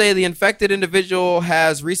on Wednesday the infected individual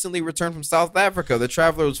has recently returned from South Africa. The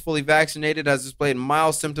traveler was fully vaccinated, has displayed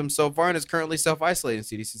mild symptoms so far, and is currently self-isolating,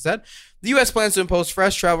 CDC said. The U.S. plans to impose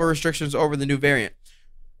fresh travel restrictions over the new variant.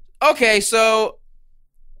 Okay, so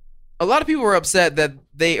a lot of people were upset that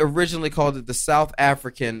they originally called it the South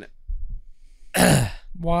African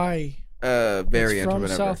Why? variant It's or from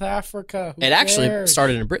whatever. South Africa. Who It actually cares?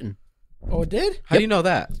 started in Britain Oh, it did? How do you know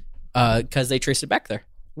that? because they traced it back there.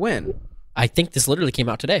 When? I think this literally came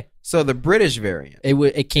out today. So the British variant.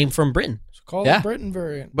 It came from Britain. So call Yeah. it Britain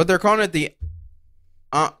variant. But they're calling it the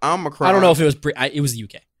Omicron. I don't know if it was it was the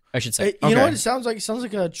UK. I should say. Hey, you know Okay. what it sounds like? It sounds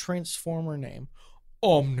like a Transformer name.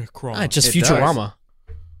 Omnicron. Just It does. Futurama.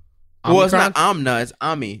 Well, it's Omicron? not Omna, it's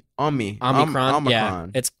Omicron. Omicron. Yeah,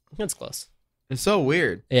 Omicron. it's close. It's so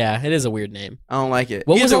weird. Yeah, it is a weird name. I don't like it.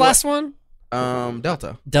 What was Either the way- last one?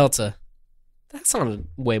 Delta. Delta. That sounded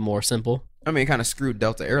way more simple. I mean, it kind of screwed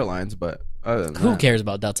Delta Airlines, but other than Who that. cares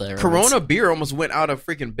about Delta Airlines? Corona beer almost went out of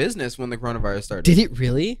freaking business when the coronavirus started. Did it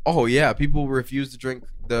really? Oh yeah, people refused to drink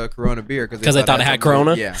the Corona beer because they thought it had something-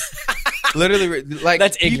 Corona? Yeah, literally, like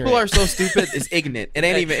That's people ignorant. are so stupid. It's ignorant. It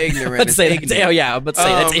ain't even ignorant. Let's It's say ignorant. that. Oh yeah, but say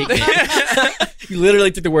that's ignorant. You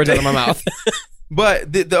literally took the words out of my mouth.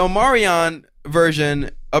 But the Omarion version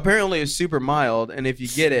apparently is super mild, and if you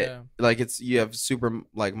get it, Yeah. like you have super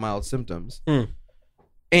like mild symptoms. Hmm.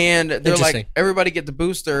 And they're Interesting. like, everybody get the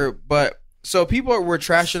booster, but so people were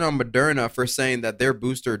trashing on Moderna for saying that their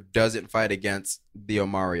booster doesn't fight against the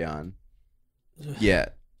Omarion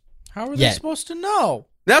yet. How are they Yeah. supposed to know?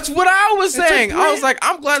 That's what I was It's a saying. I was brand- like,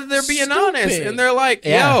 I'm glad that they're being honest, Stupid. and they're like,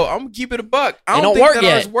 Yeah. yo, I'm gonna keep it a buck. I It don't don't think work that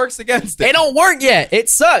yet. ours works against it. It don't work yet. It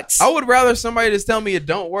sucks. I would rather somebody just tell me it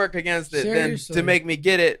don't work against it Seriously. than to make me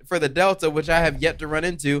get it for the Delta, which I have yet to run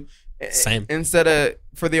into. Same. Instead of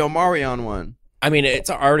for the Omarion one. I mean, it's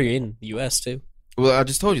already in the U.S. too. Well, I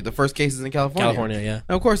just told you the first case is in California. California, yeah.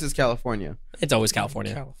 And of course, it's California. It's always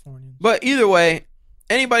California. California. But either way,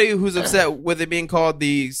 anybody who's upset with it being called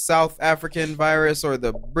the South African virus or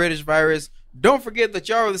the British virus, don't forget that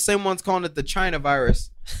y'all were the same ones calling it the China virus,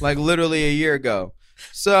 like literally a year ago.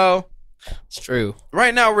 So It's true.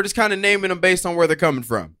 right now, we're just kind of naming them based on where they're coming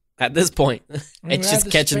from. At this point, I mean, it's we had just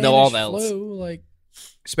the catching all Spanish else. flu, like,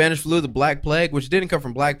 Spanish flu, the Black Plague, which didn't come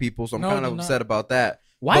from black people, so I'm No, kind it of did not. upset about that.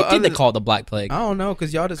 Why But did other they call it the Black Plague? I don't know,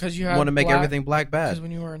 because y'all just 'Cause you had want to make black- everything black because bad.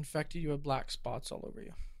 when you were infected, you had black spots all over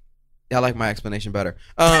you. I like my explanation better.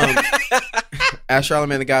 As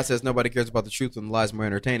Charlamagne the God says, nobody cares about the truth when the lies are more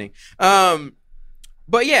entertaining.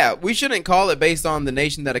 But yeah, we shouldn't call it based on the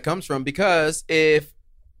nation that it comes from, because if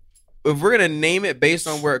we're gonna name it based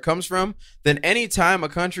on where it comes from, then anytime a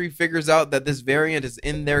country figures out that this variant is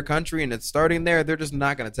in their country and it's starting there, they're just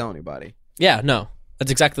not gonna tell anybody. Yeah, no,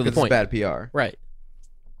 that's exactly the 'Cause it's point. bad PR. Right.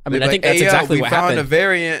 I mean, They'd I be think like, that's "Hey, yo, exactly we what found happened. a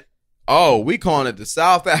variant. Oh, we calling it the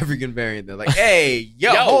South African variant. They're like, hey,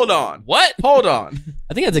 yo, hold on. What? Hold on.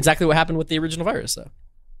 I think that's exactly what happened with the original virus, though.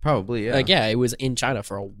 Probably, yeah. Like, yeah, it was in China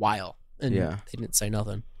for a while, and Yeah. they didn't say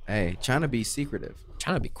nothing. Hey, China be secretive.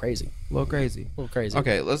 China be crazy, A little crazy. a little crazy.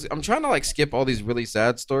 Okay, I'm trying to like skip all these really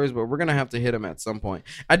sad stories, but we're gonna have to hit them at some point.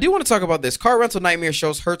 I do want to talk about this. Car rental nightmare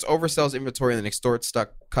shows Hertz oversells inventory and extorts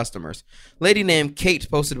stuck customers. Lady named Kate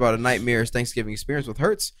posted about a nightmare's Thanksgiving experience with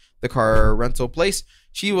Hertz, the car rental place.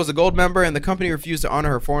 She was a gold member, and the company refused to honor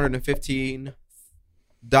her $415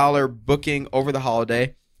 booking over the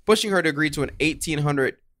holiday, pushing her to agree to an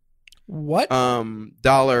 $1,800 What?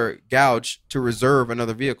 dollar gouge to reserve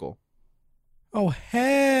another vehicle. Oh,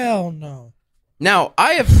 hell no. Now,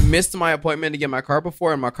 I have missed my appointment to get my car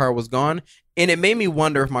before, and my car was gone, and it made me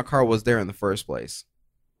wonder if my car was there in the first place.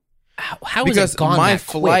 How is Because it gone my that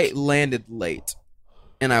quick? flight landed late,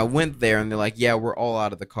 and I went there, and they're like, "Yeah, we're all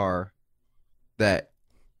out of the car that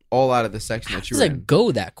all out of the section that you Does were it in.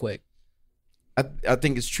 go that quick? I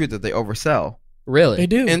think it's true that they oversell. Really? They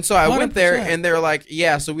do. And so I went there 100%. and they're like,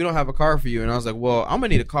 yeah, so we don't have a car for you. And I was like, well, I'm going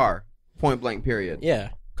to need a car. Point blank, period. Yeah.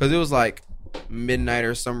 Because it was like midnight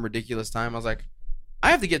or some ridiculous time. I was like, I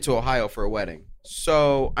have to get to Ohio for a wedding.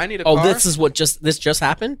 So I need a car. This just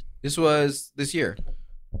happened? This was this year.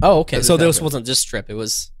 Oh, okay. Does So this this happen? wasn't this trip. It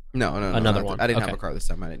was No, Another not one. I didn't have Okay. a car this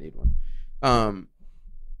time. I didn't need one.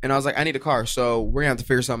 And I was like, I need a car. So we're going to have to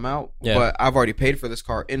figure something out. Yeah. But I've already paid for this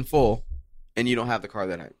car in full. And you don't have the car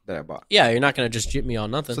that I bought. yeah. You're not gonna just jip me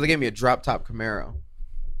on nothing. So they gave me a drop top Camaro.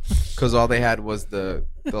 Because all they had was the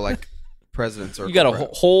like president's or you got a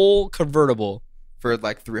whole convertible. for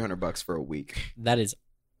like $300 for a week. That is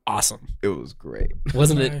awesome. It was great.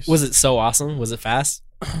 Wasn't Nice. it? Was it so awesome? Was it fast?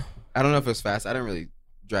 I don't know if it was fast. I didn't really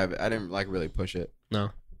drive it. I didn't like really push it. No.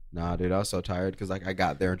 Nah, dude, I was so tired because like I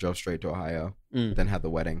got there and drove straight to Ohio, then had the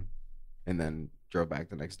wedding, and then drove back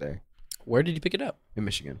the next day Where did you pick it up? in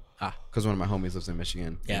Michigan. Ah. Because one of my homies lives in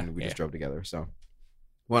Michigan, Yeah, and we yeah. just drove together. So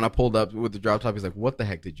when I pulled up with the drop top, he's like, "What the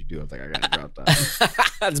heck did you do?" I was like, "I got a drop top."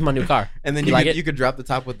 That's my new car. And then You you like could, it? you could drop the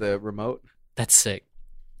top with the remote. That's sick.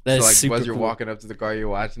 That is So like super as you're cool. walking up to the car, you're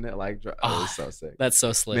watching it. Like, it Ah, was so sick. That's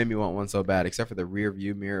so slick. Made me want one so bad. Except for the rear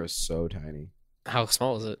view mirror is so tiny. How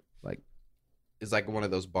small is it? It's like one of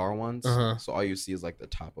those bar ones. Uh-huh. So all you see is like the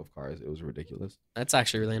top of cars. It was ridiculous. That's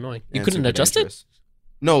actually really annoying. You And couldn't super adjust dangerous.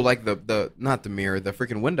 No, like the not the mirror, the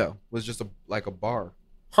freaking window was just like a bar, it?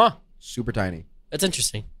 Huh. super tiny. That's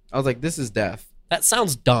interesting. I was like, this is death. That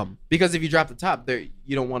sounds dumb. Because if you drop the top there,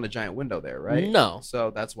 you don't want a giant window there, right? No. So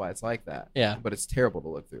that's why it's like that. Yeah. But it's terrible to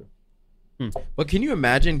look through. Hmm. But can you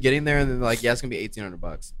imagine getting there and then like, yeah, it's gonna be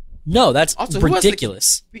 $1,800. No, that's Also, who has the-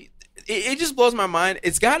 ridiculous. It just blows my mind.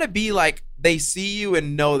 It's got to be like they see you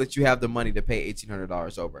and know that you have the money to pay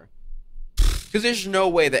 $1,800 over. Because there's no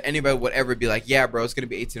way that anybody would ever be like, yeah, bro, it's gonna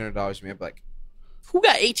be $1,800 for me. I'd be Who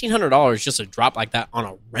got $1,800 just to drop like that on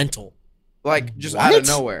a rental? like just out of What?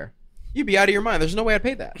 nowhere. You'd be out of your mind. There's no way I'd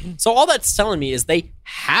pay that. So all that's telling me is they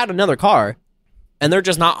had another car, and they're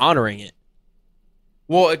just not honoring it.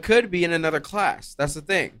 Well, it could be in another class. That's the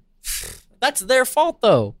thing. That's their fault,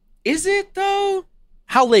 though. Is it though?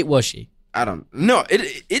 How late was she? I don't know.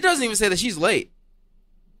 It doesn't even say that she's late.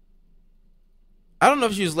 I don't know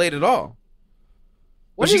if she was late at all.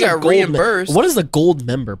 But she is a got gold reimbursed. What is the gold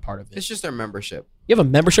member part of it? It's just their membership. You have a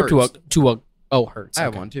membership Hertz. to a oh Hertz. I have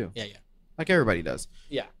okay. one too. Yeah, yeah. Like everybody does.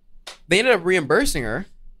 Yeah. They ended up reimbursing her.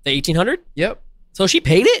 The 1,800. Yep. So she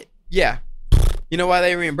paid it. Yeah. You know why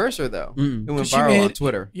they reimbursed her though? Mm. It went 'Cause she viral made- on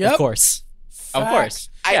Twitter. Yep. Of course. Of Fact. course.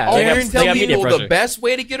 I Yeah, always they got tell media people pressure. the best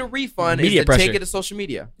way to get a refund Media is to pressure. take it to social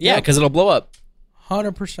media. Yeah, because it'll blow up.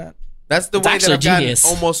 100%. That's the It's way that actually I've gotten genius.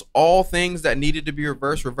 almost all things that needed to be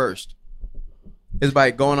reversed. Is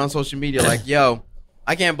by going on social media like, yo,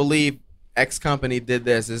 I can't believe X company did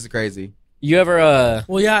this. This is crazy. You ever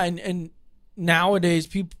Well, yeah, and nowadays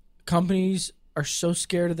companies are so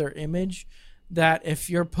scared of their image that if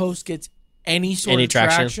your post gets any sort any of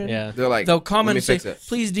traction? Yeah. They're like, they'll come let in me and say, fix it.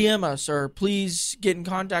 please DM us or please get in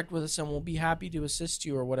contact with us and we'll be happy to assist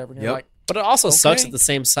you or whatever. And you're Yep. like, But it also sucks Okay. at the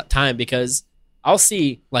same time because I'll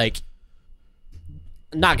see like,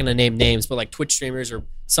 I'm not gonna name names, but like Twitch streamers or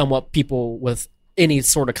somewhat people with any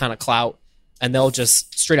sort of kind of clout, and they'll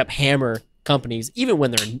just straight up hammer companies, even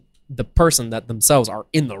when they're the person that themselves are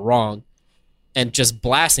in the wrong, and just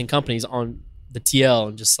blasting companies on the TL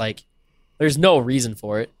and just like, there's no reason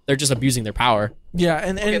for it. They're just abusing their power. yeah,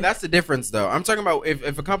 and Okay, that's the difference though. I'm talking about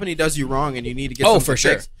if a company does you wrong and you need to get Oh, something for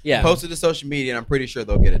sure. fixed, Yeah. post it to social media and I'm pretty sure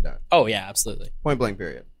they'll get it done. Oh yeah, absolutely. Point blank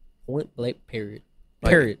period. Point blank. Period.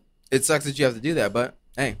 Like- Period. It sucks that you have to do that, but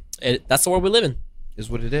hey, That's the world we live in. is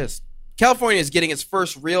what it is. California is getting its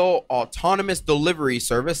first real autonomous delivery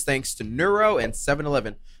service thanks to Nuro and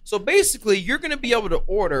 7-Eleven. So basically, you're going to be able to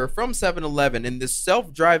order from 7-Eleven and this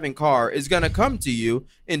self-driving car is going to come to you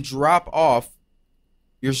and drop off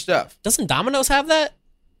your stuff. Doesn't Domino's have that?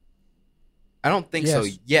 I don't think so.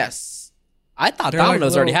 Yes. Yes. I thought They're like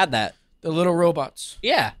Domino's already little- had that. the little robots.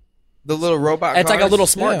 Yeah. The little robot It's like a cars? little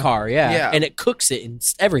smart Yeah. car, yeah. Yeah. And it cooks it and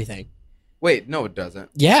everything. Wait, no, it doesn't.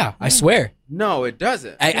 Yeah, I swear. No, it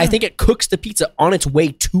doesn't. I think it cooks the pizza on its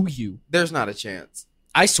way to you. There's not a chance.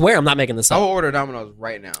 I swear I'm not making this I will up. order Domino's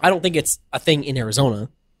right now. I don't think it's a thing in Arizona.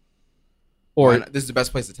 Why Or not? This is the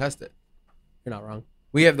best place to test it. you're not wrong.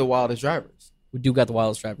 We have the wildest drivers. We do got the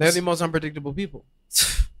wildest drivers. They're the most unpredictable people.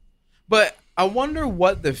 But I wonder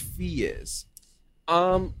what the fee is.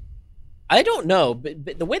 I don't know,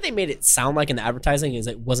 but the way they made it sound like in the advertising is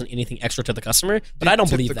it wasn't anything extra to the customer. But I don't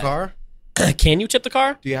Tip believe the that. car? Can you tip the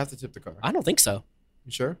car? Do you have to tip the car? I don't think so.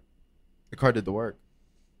 You sure? The car did the work.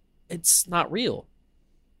 It's not real.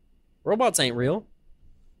 Robots ain't real.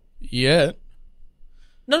 Yet.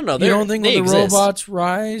 No. You don't think they when the exist. robots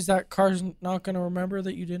rise, that car's not going to remember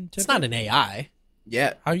that you didn't tip It's not it? an AI.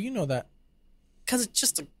 Yeah, How do you know that? Because it's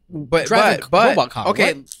just a but driving robot car.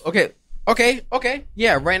 Okay, What? okay.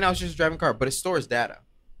 Yeah, right now it's just a driving car, but it stores data.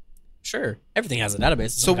 Sure. Everything has a database.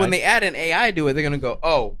 of So some when kind. they add an AI to it, they're gonna go,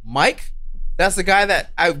 "Oh, Mike, that's the guy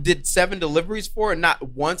that I did 7 deliveries for and not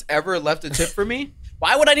once ever left a tip for me."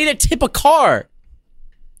 Why would I need to tip a car?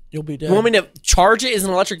 You'll be dead. You want me to charge it as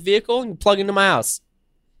an electric vehicle and plug into my house?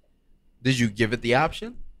 Did you give it the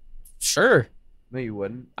option? Sure. No, you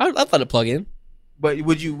wouldn't. I'd let it plug in. But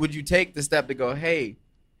would you take the step to go, "Hey,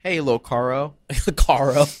 little Caro, The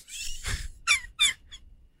Caro.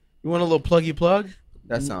 you want a little pluggy plug?"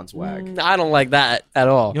 That sounds whack. I don't like that at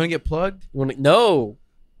all. You want to get plugged No.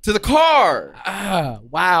 to the car,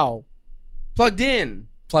 Wow. plugged in?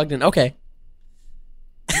 Plugged in. Okay.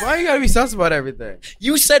 Why you gotta be sus about everything?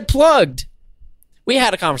 You said plugged. We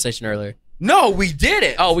had a conversation earlier. No, we did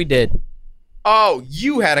it. Oh, we did. Oh,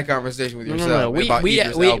 you had a conversation with yourself No. about We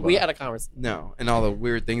Idris Elba. had a conversation. No, and all the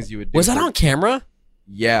weird things you would do. Was that for- on camera?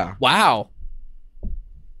 Yeah, Wow. it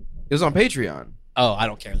was on Patreon. Oh, I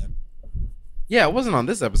don't care then. Yeah, it wasn't on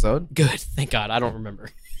this episode. Good. Thank God. I don't remember.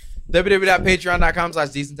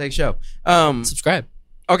 www.patreon.com/decenttakeshow. Subscribe.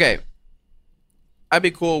 Okay, I'd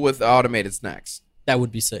be cool with automated snacks. That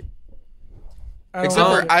would be sick. I don't Except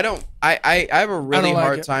like for it. I have a really like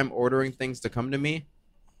hard it. time ordering things to come to me.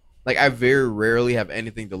 Like I very rarely have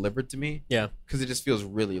anything delivered to me. Yeah. Because it just feels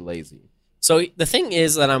really lazy. So the thing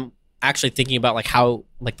is that I'm actually thinking about like how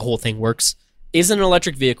like the whole thing works. Is it an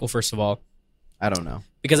electric vehicle, first of all? I don't know.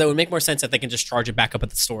 Because it would make more sense that they can just charge it back up at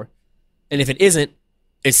the store. And if it isn't,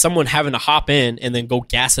 is someone having to hop in and then go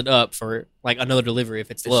gas it up for like another delivery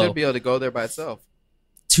if it's It low should be able to go there by itself.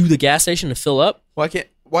 to the gas station to fill up? Why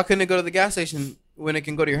couldn't it go to the gas station when it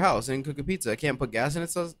can go to your house and cook a pizza? It can't put gas in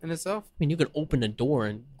itself. I mean, you could open a door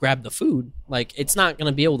and grab the food. Like, it's not going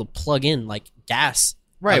to be able to plug in like gas,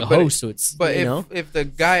 Right, like a but hose. So it's But you if know. if the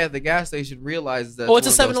guy at the gas station realizes that Oh, it's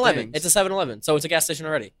a one of those 7-Eleven. things- It's a 7-Eleven, so it's a gas station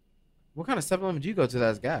already. what kind of 7-Eleven do you go to that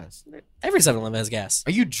has gas? Every 7-Eleven has gas.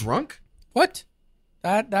 Are you drunk? What?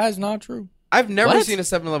 That is not true. I've never What? seen a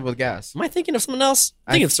 7-Eleven with gas. Am I thinking of someone else?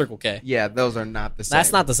 I think it's Circle K. Yeah, those are not the same.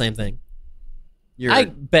 That's not the same thing. You're, I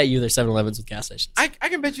bet you there's 7-Elevens with gas stations. I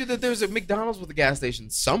can bet you that there's a McDonald's with a gas station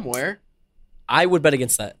somewhere. I would bet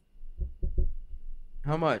against that.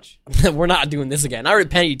 How much? We're not doing this again. I already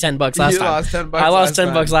paid you $10 last You time. lost $10 I lost last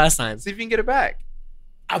 $10 time. last time. See if you can get it back.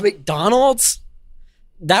 A McDonald's?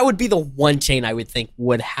 That would be the one chain I would think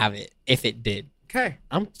would have it if it did. Okay,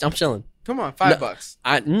 I'm chilling. come on, $5.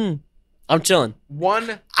 I'm chilling.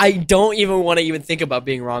 $1. I don't even want to even think about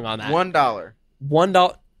being wrong on that. $1.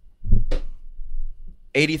 $1.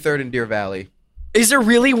 83rd and Deer Valley. Is there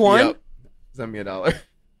really one? Yep. Send me $1.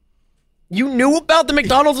 You knew about the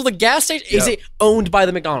McDonald's with a gas station? Is Yep. it owned by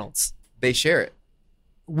the McDonald's? They share it.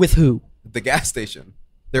 With who? The gas station.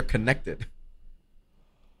 They're connected.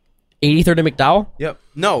 83rd and McDowell? Yep.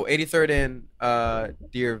 No, 83rd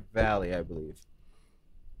and Deer Valley, I believe.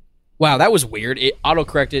 Wow, that was weird. It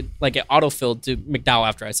auto-corrected, like it auto-filled to McDowell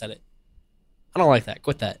after I said it. I don't like that.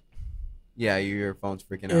 Quit that. Yeah, your phone's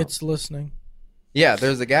freaking out. It's listening. Yeah,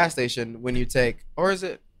 there's a gas station when you take, or is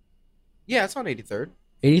it? Yeah, it's on 83rd.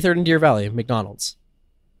 83rd and Deer Valley, McDonald's.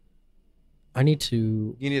 I need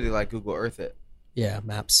to, You need to like Google Earth it. yeah,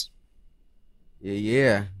 maps.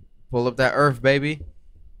 Yeah. Pull up that Earth, baby.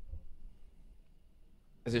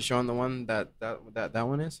 Is it showing the one that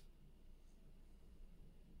one is?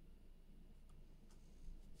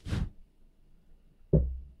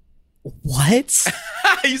 What?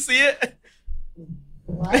 You see it?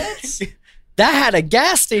 What? That had a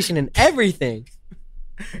gas station and everything.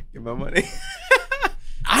 Give my money.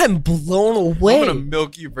 I'm blown away. I'm gonna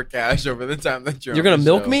milk you for cash over the time that you're. You're on gonna the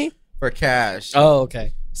milk show. me? For cash. Oh,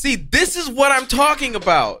 okay. See, this is what I'm talking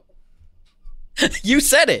about. You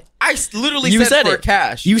said it. I literally You said said for it.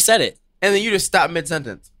 cash. You said it. and then you just stop mid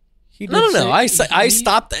sentence. He did No. say- I he-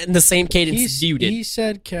 stopped in the same cadence you did. He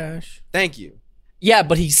said cash. Thank you. Yeah,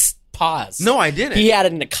 but he paused. No, I didn't. He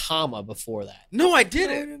added in a comma before that. No, I No,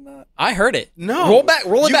 didn't. did not. I heard it. No. Roll back.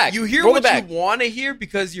 Roll it You- back. You hear roll what it back. you want to hear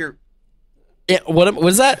because you're, Yeah, what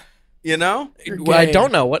was that? you know? You're Well, I gay.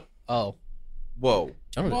 don't know what. Oh, Whoa.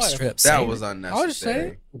 Jonah What? straight up That saying was it. unnecessary. I'll just say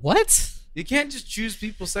it. What? You can't just choose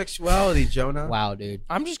people's sexuality, Jonah. Wow, dude.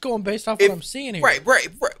 I'm just going based off If- what I'm seeing here. Right.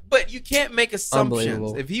 But you can't make assumptions.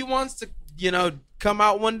 Unbelievable. If he wants to, come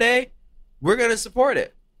out one day, we're going to support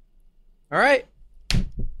it. All right?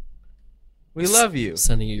 We love you.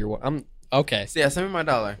 Sending you your. I'm okay. So yeah, send me my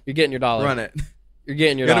 $1. You're getting your dollar. Run it. You're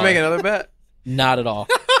getting your You gonna dollar. make another bet? Not at all.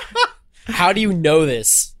 How do you know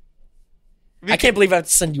this? I can't believe I have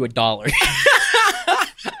to send you $1.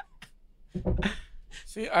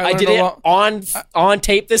 See, I did it on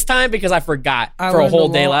tape this time because I forgot for a whole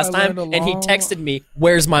day last time, and he texted me,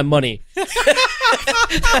 "Where's my money?"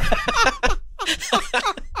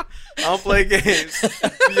 I'll play games.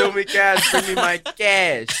 You owe me cash. Bring me my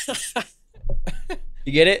cash.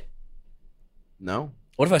 You get it? No.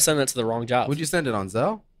 What if I send that to the wrong job? Would you send it on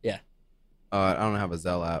Zelle? Yeah. I don't have a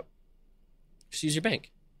Zelle app. Just use your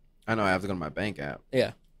bank. I know I have to go to my bank app.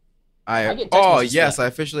 Yeah. I get text messages yes, for I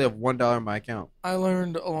officially have $1 in my account. I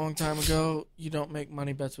learned a long time ago, you don't make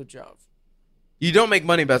money bets with Jav. You don't make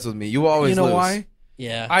money bets with me. You will always You know lose. why?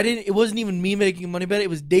 Yeah. I didn't. It wasn't even me making a money bet. It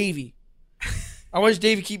was Davey. I watched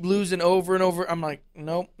Davey keep losing over and over. I'm like,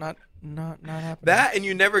 nope, not happening. That and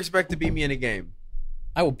you never expect to beat me in a game.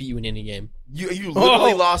 I will beat you in any game. You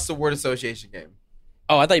literally lost the word association game.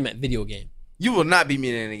 Oh, I thought you meant video game. You will not beat me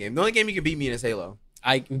in any game. The only game you can beat me in is Halo.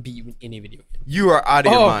 I can beat you in any video game. You are out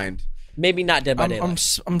of your mind. Maybe not Dead by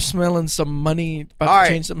Daylight. I'm smelling some money. About All to right.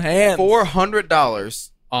 change some hands.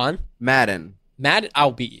 $400 On Madden.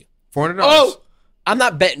 I'll beat you. $400. Oh, I'm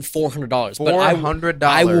not betting $400, but $400.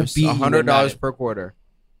 I will beat you in $100 Madden. per quarter.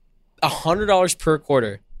 $100 per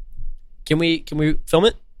quarter. Can we film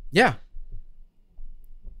it? Yeah.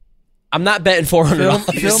 I'm not betting $400.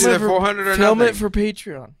 It's either 400 or film nothing. it for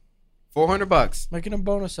Patreon. $400. Making a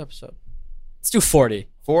bonus episode. Let's do 40.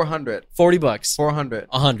 400. $40. 400.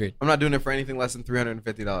 100. I'm not doing it for anything less than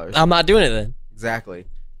 $350. I'm not doing it then. Exactly.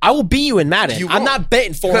 I will beat you in Madden. You I'm won't. not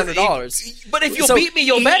betting $400. But if you'll So, beat me,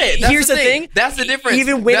 you'll bet it. That's here's the thing. That's the difference.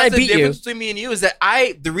 Even when That's I beat the difference you- between me and you is that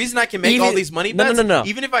the reason I can make Even- all these money No, bets, no.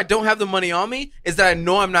 even if I don't have the money on me, is that I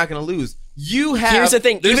know I'm not going to lose. You have. Here's the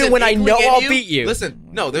thing. there's Even an when I inkling know in I'll beat you. Listen,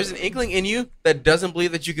 no, there's an inkling in you that doesn't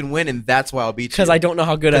believe that you can win, and that's why I'll beat you. Because I don't know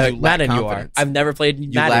how good 'Cause at you lack Madden you are. confidence. I've never played you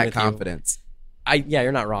Madden lack with confidence. you. Yeah,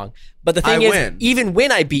 you're not wrong. But the thing I is, win. even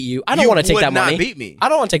when I beat you, I don't You want to take would that not money. beat me. I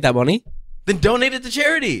don't want to take that money. Then donate it to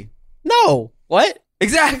charity. No. What?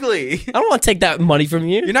 Exactly. I don't want to take that money from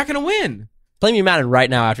you. You're not going to win. Play me Madden right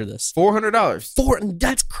now after this. $400.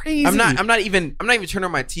 That's crazy. I'm not even turning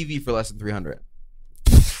on my TV for less than $300.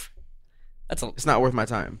 It's not worth my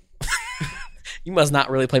time. You must not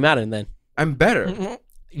really play Madden then. I'm better. Mm-hmm.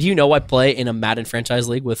 Do you know I play in a Madden franchise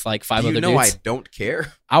league with like 5 You other know I dudes? don't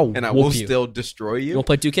care, I'll and I whoop will you. still destroy you. You want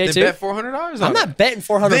to play 2K Then too? bet $400 on I'm it. not betting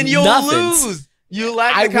 400. Then you'll nothings. lose. You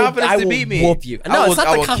lack I the confidence to will beat me. whoop you. No, I will, it's not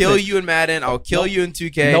I the will kill confidence. you in Madden. I will kill Nope. you in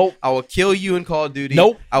 2K. Nope. I will kill you in Call of Duty.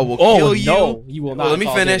 Nope. I will Oh, kill you. no, you will not Well, let me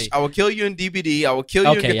Call of finish. Duty. I will kill you in DBD. I will kill you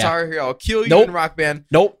Okay, in yeah. Guitar Hero. I will kill you Nope. in Rock Band.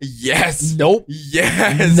 Nope. Yes. Nope.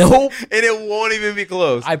 Yes. Nope. And it won't even be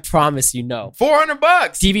close. I promise you no. $400.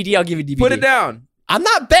 DVD, I'll give you DVD. Put it down. I'm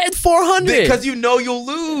not betting 400 Because you know you'll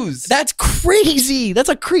lose. That's crazy. That's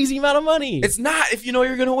a crazy amount of money. It's not if you know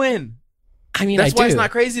you're gonna win. I mean, That's I why do. it's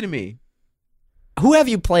not crazy to me. Who have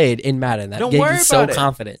you played in Madden that Don't gave worry you so about it.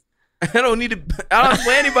 confident? I don't need to. I don't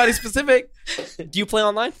play anybody specific. Do you play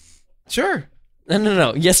online? Sure.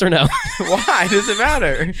 No. Yes or no? Why? Does it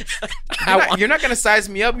matter? You're not gonna size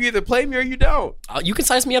me up. You either play me or you don't. You can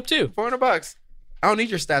size me up too. $400. I don't need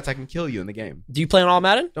your stats. I can kill you in the game. Do you play on all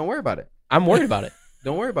Madden? Don't worry about it. I'm worried about it.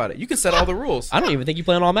 Don't worry about it. You can set all the rules. I don't even think you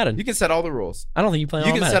play on all Madden. You can set all the rules. I don't think you play on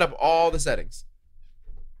You all can Madden. set up all the settings.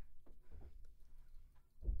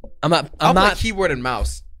 I'm I'll not play keyboard and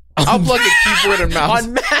mouse. I'll plug a keyboard and mouse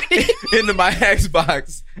on Madden. into my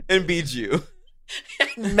Xbox and beat you.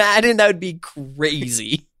 Madden, that would be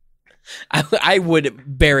crazy. I would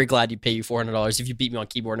very gladly pay you $400 if you beat me on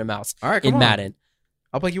keyboard and mouse All right, in come on. Madden.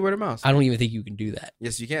 I'll play keyboard and mouse. I don't even think you can do that.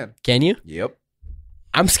 Yes, you can. Can you? Yep.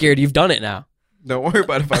 I'm scared you've done it now. Don't worry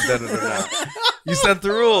about if I've done it or not. You set the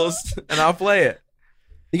rules, and I'll play it.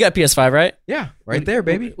 You got PS5, right? Yeah, right there,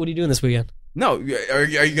 baby. What are you doing this weekend? No, are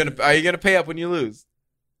you gonna pay up when you lose?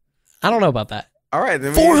 I don't know about that. All right,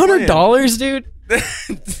 then. when you're $400, dude.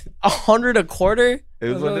 playing. $100 a quarter. It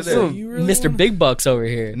is what it So is. you really Mr. wanna- Big Bucks over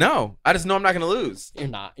here. No, I just know I'm not gonna lose. You're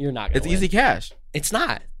not. You're not. Gonna It's win. easy cash. It's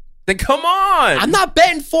not. Then come on. I'm not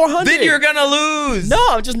betting 400. Then you're gonna lose. No,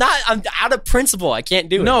 I'm just not. I'm out of principle. I can't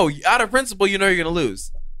do it. No, out of principle, you know you're gonna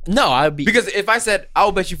lose. No, I'd be. Because if I said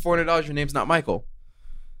I'll bet you $400, your name's not Michael.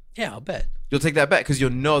 Yeah, I'll bet. You'll take that bet because you'll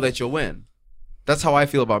know that you'll win. That's how I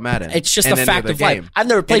feel about Madden. It's just and a any fact other of life. game. I've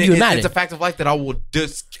never played And you in Madden. It's a fact of life that I will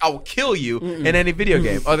kill you in any video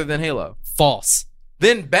game other than Halo. False.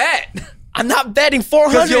 Then bet. I'm not betting Because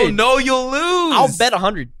 400. you'll know you'll lose. I'll bet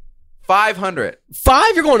 100. 500.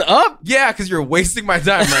 5? You're going up? Yeah, because you're wasting my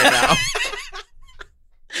time right now.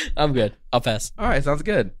 I'm good. I'll pass. All right, sounds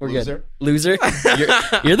good. We're good. Loser.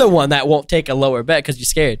 You're the one that won't take a lower bet because you're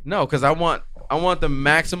scared. No, because I want I want the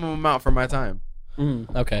maximum amount for my time.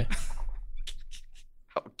 Okay.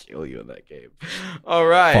 I'll kill you in that game. All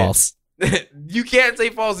right. False. You can't say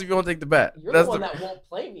false if you don't take the bet. You're That's the one that won't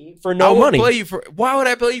play me for I no won't money. play you for. Why would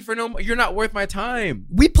I play you for no? You're not worth my time.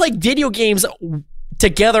 We played video games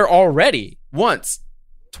together already. Once,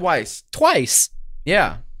 twice, Twice.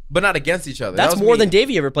 yeah, but not against each other. That's That was more me. than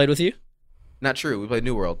Davey ever played with you. Not true. We played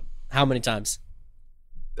New World How many times?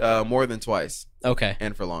 more than twice Okay.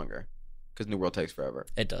 and for longer because New World takes forever.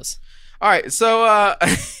 It does. All right, so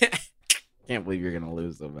can't believe you're gonna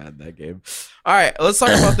lose so bad that game. All right, let's talk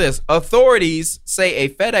about this. Authorities say a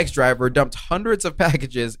FedEx driver dumped hundreds of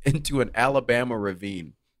packages into an Alabama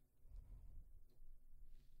ravine.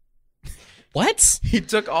 What? He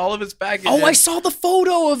took all of his packages. Oh, I saw the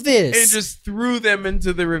photo of this. and just threw them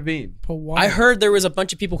into the ravine. But why? I heard there was a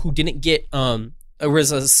bunch of people who didn't get there was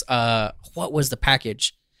this what was the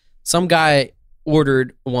package? Some guy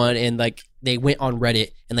ordered one and like they went on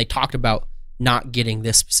Reddit and they talked about not getting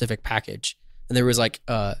this specific package. And there was like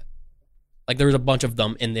there was a bunch of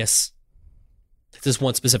them in this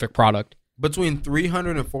one specific product. Between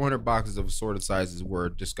 300 and 400 boxes of assorted sizes were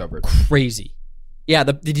discovered. Crazy. Yeah,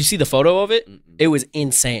 did you see the photo of it? Mm-mm. It was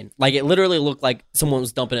insane. Like it literally looked like someone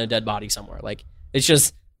was dumping a dead body somewhere. Like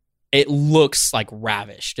it looks like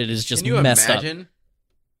ravished. It is just Can you messed imagine? up.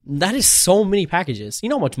 That is so many packages. You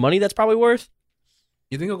know how much money that's probably worth?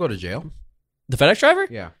 You think he'll go to jail? The FedEx driver?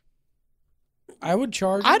 Yeah. I would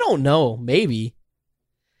charge. I don't know. Maybe.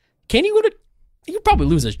 Can you go to? He could probably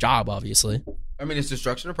lose his job. Obviously. I mean, it's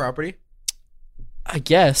destruction of property I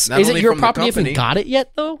guess. Not Is it only your from the property if you company. got it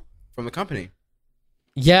yet though? from the company.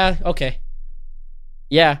 Yeah. Okay.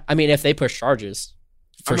 Yeah. I mean, if they push charges,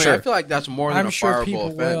 for I mean, sure. I feel like that's more than I'm a sure fireable people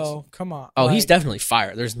offense. will. Come on. Oh, he's Like, definitely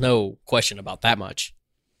fired. There's no question about that much.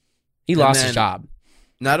 He And lost then- his job.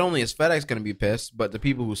 Not only is FedEx going to be pissed, but the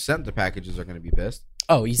people who sent the packages are going to be pissed.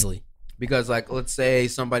 Oh, easily. Because, like, let's say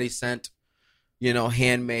somebody sent,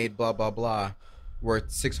 handmade blah, blah, blah, worth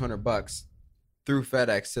 $600 through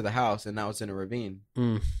FedEx to the house, and now it's in a ravine.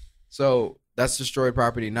 Mm. So that's destroyed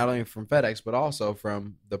property, not only from FedEx, but also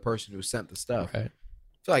from the person who sent the stuff. Right.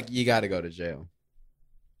 I feel like you got to go to jail.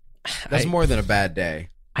 That's I, more than a bad day.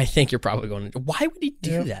 I think you're probably going to. Why would he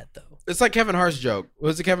do Yeah. that though? It's like Kevin Hart's joke.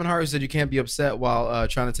 Was it Kevin Hart who said you can't be upset while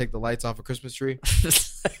trying to take the lights off a Christmas tree?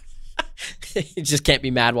 You just can't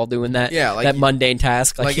be mad while doing that. Yeah, like that you- mundane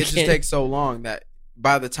task. Like you it just can't- takes so long that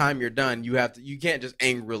by the time you're done, you can't just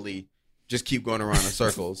angrily just keep going around in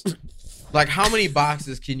circles. Like how many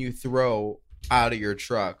boxes can you throw out of your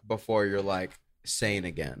truck before you're like sane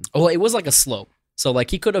again? Well, it was like a slope, so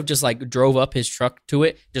like he could have just like drove up his truck to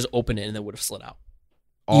it, just opened it, and then would have slid out.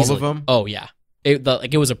 All Easily. of them? Oh yeah,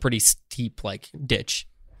 it was a pretty steep like ditch.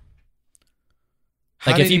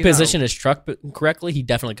 How Like if did he not- positioned his truck correctly, he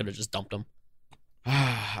definitely could have just dumped him.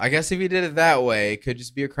 I guess if he did it that way, it could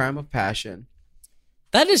just be a crime of passion.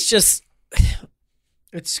 That is just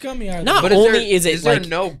It's scummy. Either Not way. But only is it is there like-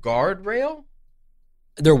 no guardrail?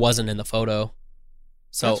 there wasn't in the photo.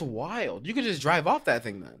 So That's wild. You could just drive off that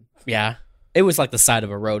thing then. yeah, it was like the side of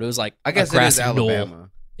a road. It was like I guess a it is grassy knoll. Alabama.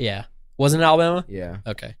 Yeah, wasn't it Alabama? Yeah.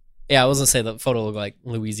 Okay. Yeah, I was gonna say the photo looked like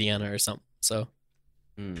Louisiana or something. So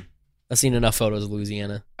Mm. I've seen enough photos of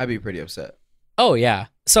Louisiana. I'd be pretty upset. Oh yeah.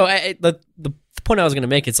 So the point I was gonna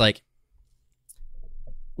make, it's like,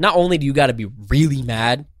 not only do you got to be really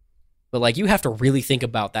mad, but like you have to really think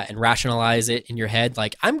about that and rationalize it in your head.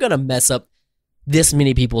 Like I'm gonna mess up this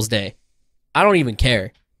many people's day. I don't even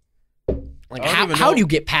care. Like I don't even how know. do you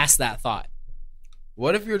get past that thought?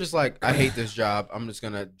 What if you're just like, I hate this job. I'm just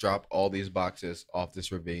gonna drop all these boxes off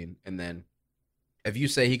this ravine, and then if you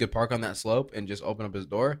say he could park on that slope and just open up his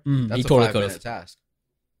door, that's he a totally 5-minute could've. task.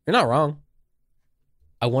 You're not wrong.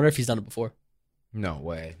 I wonder if he's done it before. No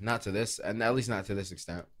way, not to this, and at least not to this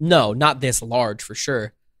extent. No, not this large for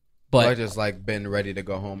sure. But I But just like been ready to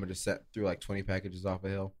go home and just set through like 20 packages off a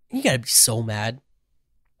hill. you gotta be so mad,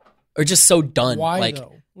 or just so done. Why like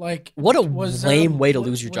though? Like what a was there lame way to was-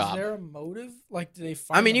 lose your was job. there a motive? Like, did they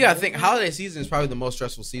find? I mean, a you gotta motive? think holiday season is probably the most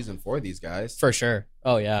stressful season for these guys. For sure.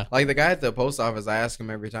 Oh yeah. Like the guy at the post office, I ask him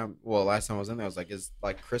every time. Well, last time I was in there, I was like, "Is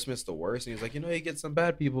like Christmas the worst?" And he's like, "You get some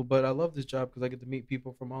bad people, but I love this job because I get to meet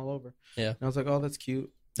people from all over." Yeah. And I was like, "Oh, that's cute."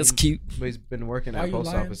 That's cute. But he's been working Why at you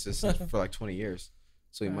post lying? offices for like 20 years,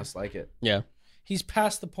 so he Yeah. must like it. Yeah. He's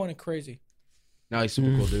past the point of crazy. No, he's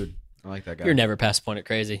super cool, dude. I like that guy. You're never past the point of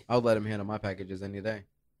crazy. I would let him handle my packages any day.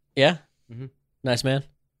 Yeah. Mhm. Nice man.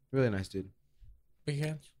 Really nice dude. Big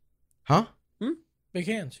hands. Huh? Big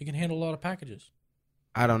hands. He can handle a lot of packages.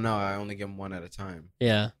 I don't know. I only give him one at a time.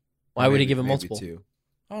 Yeah. Why would he Maybe- give him maybe multiple? two.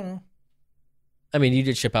 I don't know. I mean, you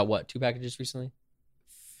did ship out what, 2 packages recently?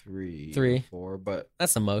 three, Three. 4, but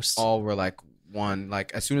That's the most. all were like one.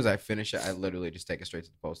 Like as soon as I finish it, I literally just take it straight to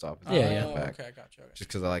the post office. Yeah, and yeah. come back. Okay, gotcha. Okay. Just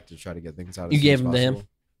because I like to try to get things out. You as soon gave as them to him? possible.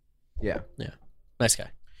 Yeah. Nice guy.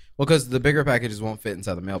 Well, because the bigger packages won't fit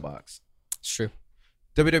inside the mailbox. It's true.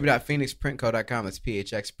 www.phoenixprintco.com. That's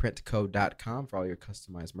phxprintco.com for all your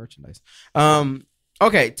customized merchandise.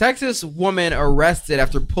 Okay, Texas woman arrested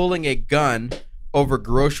after pulling a gun over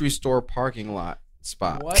grocery store parking lot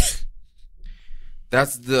spot. What?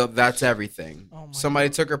 That's everything. Oh my Somebody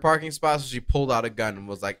took her parking spot, so she pulled out a gun and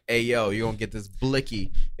was like, "Hey, yo, you're gonna get this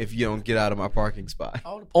blicky if you don't get out of my parking spot."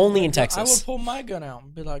 I would've Only pulled in my gun- Texas. I would pull my gun out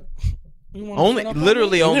and be like, "You want Only,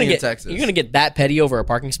 literally, You're only gonna in get, Texas. You're gonna get that petty over a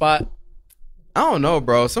parking spot? I don't know,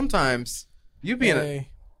 bro. Sometimes you be in a, Hey,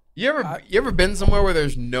 you ever been somewhere where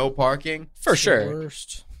there's no parking For it's the sure.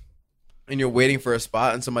 worst. and you're waiting for a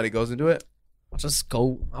spot and somebody goes into it? I'll just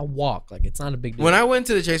go. I'll walk. Like it's not a big deal. When I went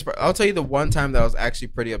to the Chase Park, I'll tell you the one time that I was actually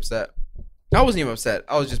pretty upset. I wasn't even upset.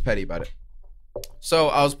 I was just petty about it. So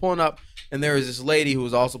I was pulling up, and there was this lady who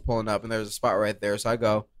was also pulling up, and there was a spot right there. So I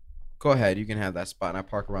go ahead, you can have that spot. And I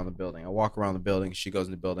park around the building. I walk around the building. She goes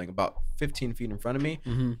in the building about 15 feet in front of me.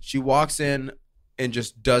 Mm-hmm. She walks in and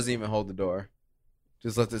just doesn't even hold the door.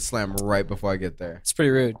 Just lets it slam right before I get there. It's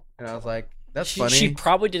pretty rude. And I was like, that's She, funny. she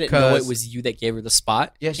probably didn't know it 'Cause- was you that gave her the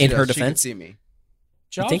spot. yeah, she in does. her She can defense. see me.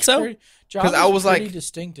 Job's think so? Pretty, 'Cause I was like-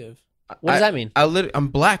 distinctive. What does that mean? I'm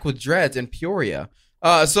black with dreads in Peoria.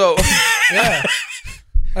 So Yeah.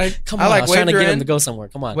 Like, Come I on, like I was trying to waved her get him in. to go somewhere.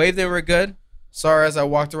 Come on. wave, they were good. Sorry as I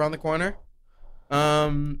walked around the corner.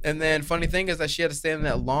 And then funny thing is that she had to stand in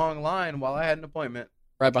that long line while I had an appointment.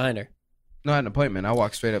 Right behind her. No, I had an appointment. I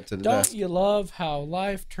walked straight up to the don't desk. you love how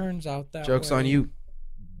life turns out that Joke's way? on you,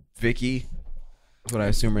 Vicky. That's what I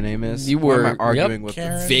assume her name is. You Why am were- I arguing yep, with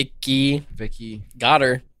Karen. Vicky. Vicky? Got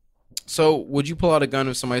her. So, would you pull out a gun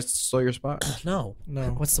if somebody stole your spot? No. No.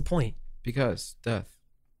 What's the point? Because death.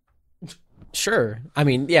 Sure. I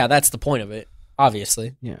mean, yeah, that's the point of it,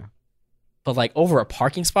 obviously. Yeah. But like over a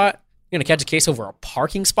parking spot? You're gonna catch a case over a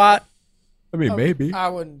parking spot? I mean, maybe. I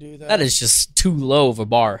wouldn't do that. That is just too low of a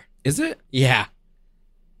bar. Is it? Yeah.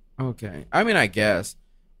 Okay. I mean, I guess.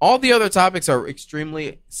 All the other topics are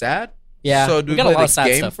extremely sad. Yeah. So, do we got play a lot the of sad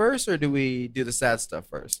game stuff. first, or do we do the sad stuff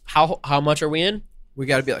first? How much are we in? We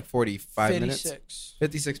got to be like 45 minutes. 56.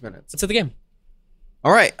 56 minutes. Let's hit the game.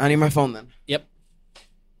 All right. I need my phone then. Yep.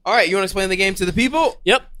 All right. You want to explain the game to the people?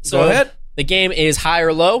 Yep. So Go ahead. the game is high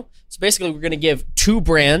or low. So basically, we're going to give two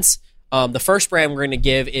brands. The first brand we're going to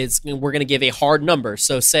give is we're going to give a hard number.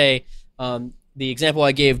 So say the example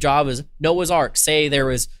I gave Job is Noah's Ark. Say there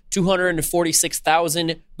was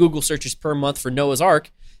 246,000 Google searches per month for Noah's Ark,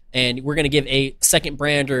 and we're going to give a second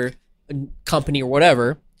brand or company or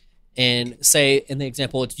whatever, and say in the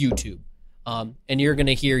example it's YouTube. And you're going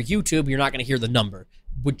to hear YouTube. You're not going to hear the number.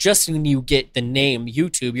 But just when you get the name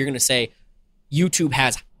YouTube, you're going to say YouTube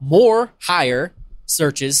has more higher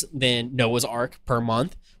searches than Noah's Ark per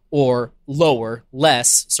month, or lower,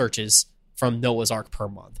 less searches from Noah's Ark per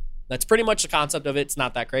month. That's pretty much the concept of it. It's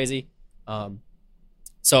not that crazy.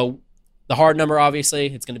 So the hard number, obviously,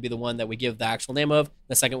 it's going to be the one that we give the actual name of.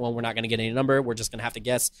 The second one, we're not going to get any number. We're just going to have to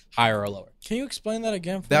guess higher or lower. Can you explain that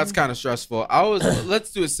again for That's me? kind of stressful.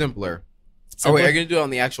 Let's do it simpler. Oh, Simple? wait. Are you going to do it on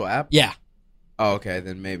the actual app? Yeah. Oh, okay.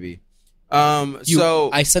 Then maybe.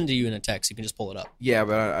 I send it to you in a text. You can just pull it up. Yeah,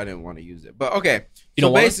 but I didn't want to use it. But okay. You So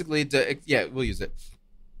don't want it? basically, yeah, we'll use it.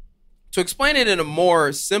 To explain it in a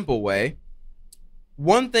more simple way,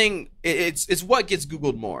 one thing, it's what gets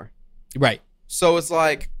Googled more. Right. So it's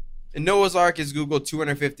like Noah's Ark is Googled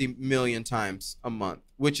 250 million times a month,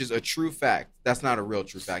 which is a true fact. That's not a real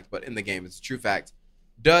true fact, but in the game, it's a true fact.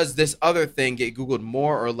 Does this other thing get Googled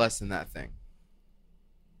more or less than that thing?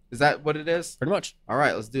 Is that what it is? Pretty much. All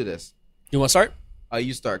right, let's do this. You want to start?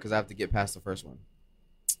 You start because I have to get past the first one.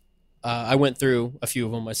 I went through a few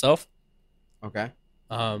of them myself. Okay.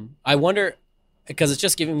 I wonder, because it's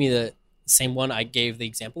just giving me the same one I gave the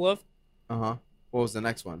example of, Uh-huh. What was the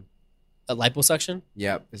next one? a liposuction.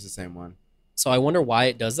 Yep, it's the same one. So I wonder why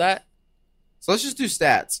it does that. So let's just do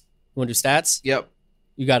stats. You want to do stats? Yep.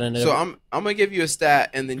 You got to So I'm gonna give you a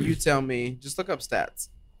stat, and then you tell me. Just look up stats.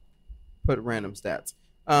 Put random stats.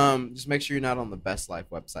 Just make sure you're not on the Best Life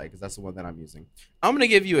website because that's the one that I'm using. I'm gonna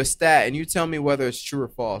give you a stat, and you tell me whether it's true or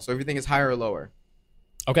false. So everything is higher or lower.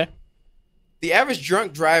 Okay. The average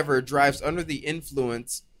drunk driver drives under the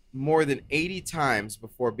influence more than 80 times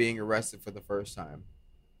before being arrested for the first time.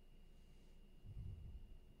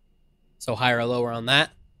 So higher or lower on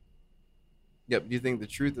that. Yep. Do you think the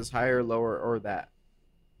truth is higher, lower, or that?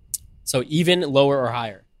 So even, lower, or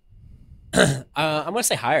higher. I'm going to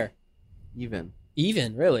say higher. Even.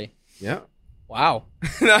 Even, really. Yeah. Wow.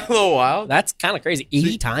 Not a little wild. That's kind of crazy.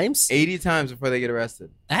 80 times? 80 times before they get arrested.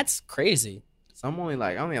 That's crazy. So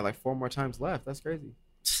I only have like 4 more times left. That's crazy.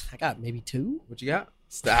 I got maybe 2. What you got?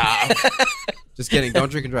 Stop. Just kidding. Don't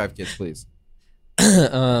drink and drive, kids, please.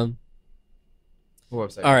 What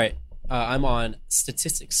website? All right. I'm on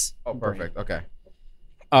statistics. Oh, perfect. Okay.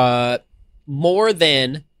 More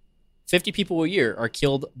than 50 people a year are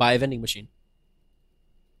killed by a vending machine.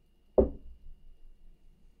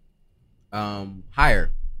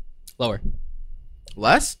 Higher. Lower.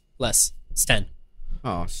 Less? Less. It's 10.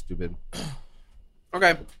 Oh, stupid.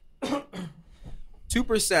 Okay.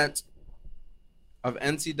 2% of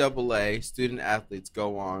NCAA student athletes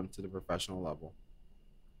go on to the professional level.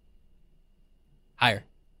 Higher.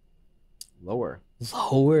 Lower.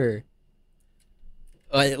 Lower.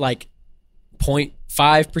 Like 0.5%,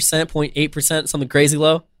 0.8%, something crazy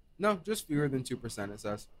low? No, just fewer than 2%, it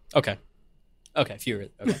says. Okay. Okay, fewer.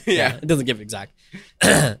 Okay. Yeah. It doesn't give exact.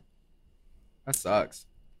 That sucks.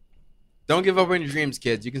 Don't give up on your dreams,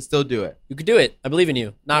 kids. You can still do it. You could do it. I believe in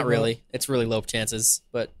you. Not Give really. It's really low chances,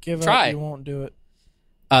 but Give try. up, you won't do it.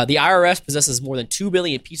 The IRS possesses more than 2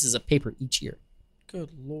 billion pieces of paper each year. Good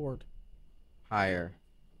Lord. Higher.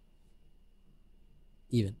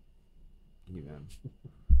 Even.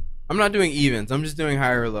 I'm not doing evens. I'm just doing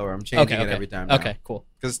higher or lower. I'm changing Okay. it every time now. Okay, cool.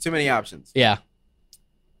 Because it's too many options. Yeah.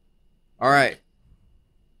 All right.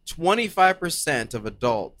 25% of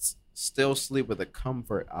adults still sleep with a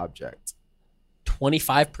comfort object.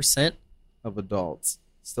 25%? Of adults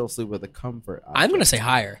still sleep with a comfort object. I'm going to say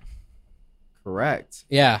higher. Correct.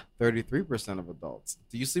 Yeah, 33% of adults.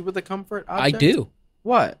 Do you sleep with a comfort object? I do.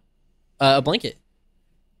 What? A blanket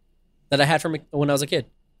that I had from when I was a kid.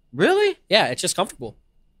 Really? Yeah, it's just comfortable.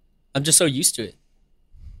 I'm just so used to it.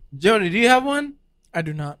 Joni, do you have one? I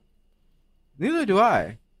do not. Neither do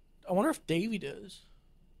I. I wonder if Davey does.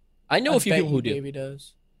 I know I a few bet people who you do. Davey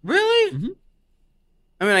does. Really? Mhm.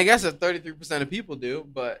 I mean, I guess that 33% of people do,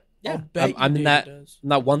 but Yeah, I'll bet I'm you in Davey that. does. I'm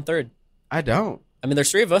not 1/3. I don't. I mean,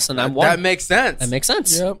 there's 3 of us, and I'm one. That makes sense. That makes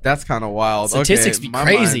sense. Yep. That's kind of wild. Statistics okay, be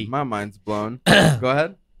crazy. My mind's blown. Go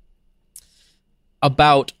ahead.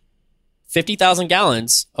 About 50,000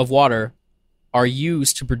 gallons of water are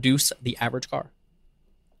used to produce the average car.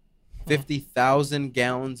 50,000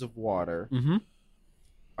 gallons of water Mm-hmm.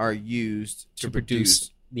 are used to produce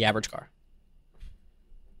produce. the average car.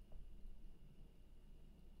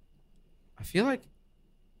 I feel like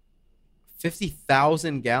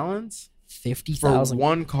 50,000 gallons for 50,000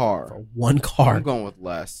 one car. for one car. I'm going with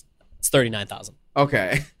less. It's 39,000. Okay.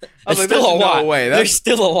 I was It's like, still a there's lot. no way. There's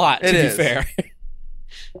still a lot, It to is. be fair.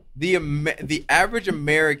 The average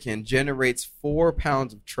American generates 4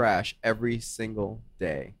 pounds of trash every single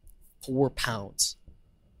day. 4 pounds.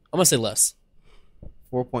 I'm going to say less.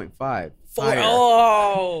 4.5. Four. Higher.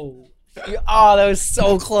 Oh, that was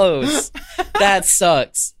so close. That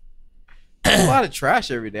sucks. That's a lot of trash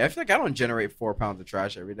every day. I feel like I don't generate 4 pounds of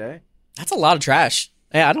trash every day. That's a lot of trash.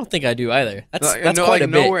 Yeah, I don't think I do either. That's quite like a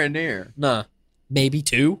bit. nowhere near. Nah, maybe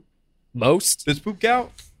 2, most. Does poop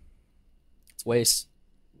count? It's waste.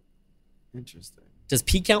 Interesting. Does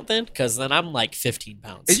pee count then? Because then I'm like 15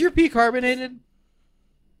 pounds. Is your pee carbonated?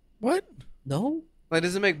 What? No? Like,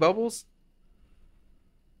 does it make bubbles?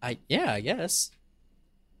 Yeah, I guess.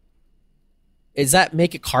 Does that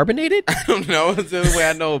make it carbonated? I don't know. It's the only way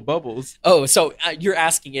I know of bubbles. Oh, so you're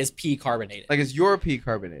asking is pee carbonated? Like, is your pee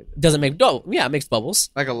carbonated? Does it make? No, yeah, it makes bubbles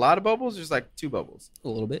Like a lot of bubbles, or just like 2 bubbles? a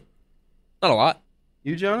little bit, not a lot.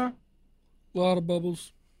 You, Jonah? A lot of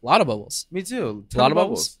bubbles. A lot of bubbles. Me too. A lot of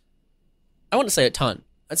bubbles? I wouldn't say a ton.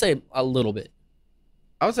 I'd say a little bit.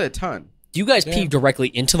 I would say a ton. Do you guys Yeah. pee directly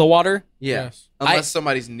into the water? Yeah. Yes. Unless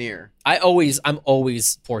somebody's near. I'm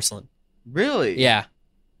always porcelain. Really? Yeah,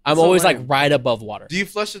 I'm So always lame. like right above water. Do you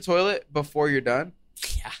flush the toilet before you're done?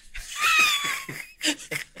 Yeah.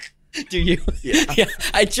 Do you? Yeah. Yeah.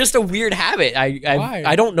 It's just a weird habit. Why?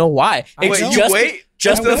 I don't know why. Wait, It's you just wait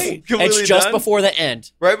just until bef- it's completely it's just done? before the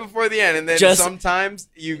end. Right before the end, and then Just- sometimes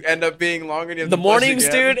you end up being longer. And you have The to flush mornings,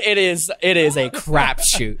 again. dude, it is a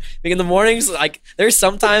crapshoot. Like in the mornings, like there's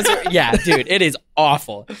sometimes, yeah, dude, it is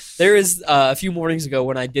awful. There is a few mornings ago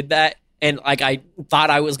when I did that, and like I thought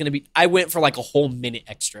I was gonna be, I went for like a whole minute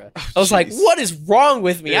extra. I was like, jeez. what is wrong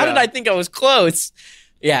with me? How Yeah. did I think I was close?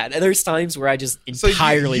 Yeah, there's times where I just So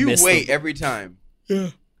entirely you miss wait them. every time. Yeah.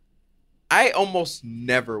 I almost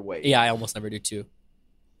never wait. Yeah, I almost never do too.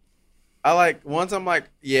 I like once I'm like,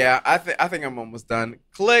 yeah, I think I'm almost done.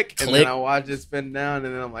 Click, and Click. then I watch it spin down,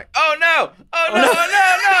 and then I'm like, oh no, oh no, oh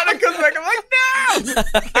no, no. And it comes back. I'm like,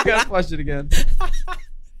 no, I gotta flush it again.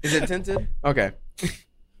 Is it tinted? Okay,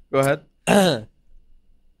 go ahead.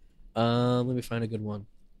 Let me find a good one.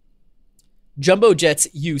 Jumbo jets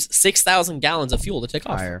use 6,000 gallons of fuel to take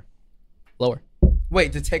off. Higher. Lower.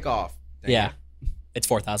 Wait, to take off. Dang Yeah. it. It's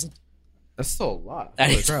 4,000. That's still a lot. That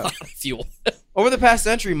Holy is a crap. lot of fuel. Over the past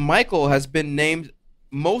century, Michael has been named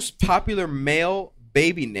most popular male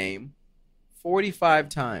baby name 45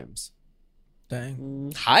 times.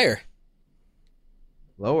 Dang. Higher.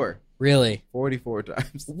 Lower. Really? 44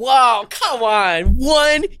 times. Whoa, come on.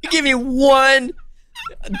 One. You give me one.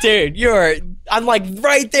 Dude, I'm like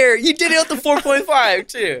right there. You did it with the 4.5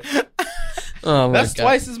 too. Oh my That's God.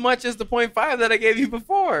 twice as much as the 0.5 that I gave you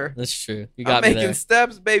before. That's true. You I'm got me making there.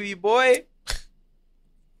 steps, baby boy.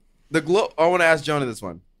 I want to ask Jonah this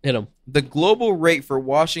one. Hit him. The global rate for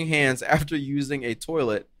washing hands after using a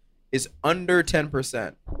toilet is under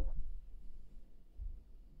 10%.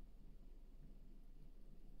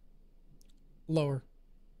 Lower.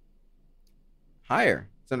 Higher.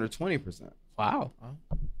 It's under 20%. Wow.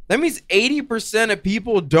 That means 80% of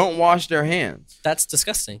people don't wash their hands That's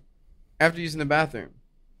disgusting. after using the bathroom,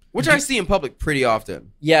 which I see in public pretty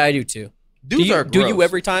often. Yeah, I do too. Dudes are Do you gross.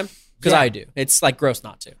 every time? Because Yeah. I do. It's like gross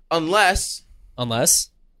not to. Unless Unless,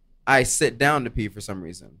 I sit down to pee for some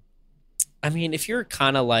reason. I mean, if you're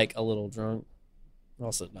kind of like a little drunk,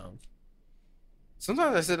 I'll sit down.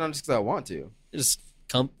 Sometimes I sit down just because I want to. Just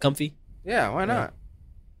comfy. Yeah, why not?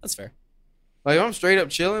 That's fair. Like if I'm straight up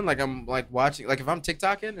chilling, like I'm like watching, like if I'm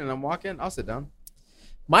TikToking and I'm walking, I'll sit down,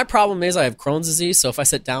 My problem is I have Crohn's disease, so if I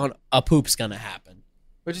sit down, a poop's gonna happen.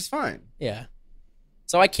 which is fine. Yeah.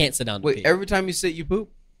 So I can't sit down to Wait, pee. every time you sit, you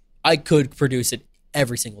poop? I could produce it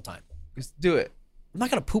every single time. Just do it. I'm not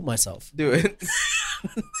gonna poop myself. Do it.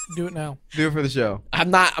 Do it now. Do it for the show. I'm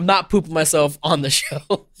not pooping myself on the show.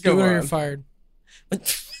 Do Come it or you're on. fired. Do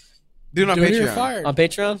it on Do it or you're Patreon. fired. On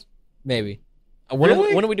Patreon? Maybe. When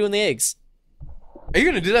Really? are we doing the eggs? Are you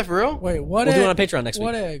gonna do that for real? Wait, what We'll do it on egg? Patreon next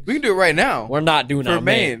What week. egg? We can do it right now. We're not doing that For on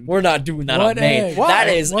Maine. Maine. We're not doing that What on Maine. egg? That Why?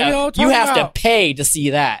 is What are y'all you talking have about? to pay to see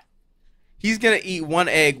that. He's gonna eat one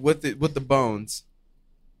egg with the bones,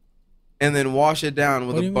 and then wash it down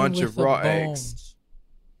with What do a you mean bunch with of the raw bones? eggs.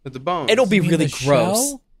 With the bones. It'll be You mean really the gross.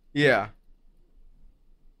 shell? Yeah.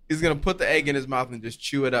 He's gonna put the egg in his mouth and just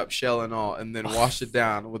chew it up, shell and all, and then wash it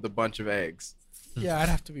down with a bunch of eggs. Yeah, I'd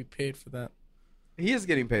have to be paid for that. He is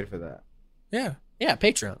getting paid for that. Yeah, Yeah,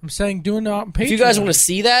 Patreon. I'm saying doing it on Patreon. If you guys want to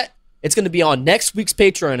see that, it's going to be on next week's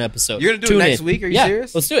Patreon episode. You're gonna do Tune it next in. week? Are you yeah,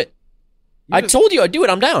 serious? Let's do it. You I just- told you I'd do it.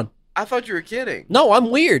 I'm down. I thought you were kidding. No,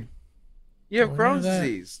 I'm weird. You have What is Crohn's that?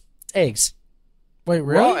 disease. It's eggs. Wait,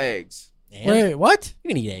 Raw really? eggs. And Wait, what? you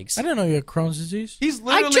can eat eggs. I didn't know you had Crohn's disease. He's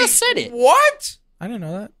literally. just said it. What? I didn't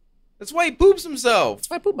know that. That's why he poops himself. That's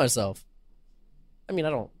why I poop myself. I mean, I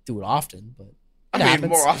don't do it often, but I it mean, happens.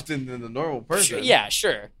 more often than the normal person. Sure, yeah,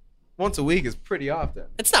 sure. Once a week is pretty often.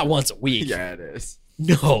 It's not once a week. Yeah, it is.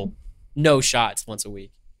 No shots once a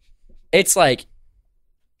week. It's like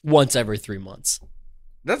once every 3 months.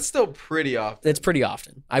 That's still pretty often. It's pretty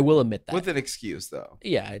often. I will admit that. With an excuse, though.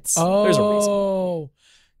 Yeah, it's there's a reason. Oh,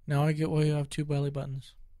 now I get why you have two belly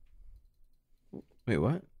buttons. Wait,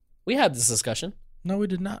 what? We had this discussion. No, we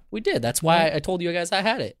did not. We did. That's why I told you guys I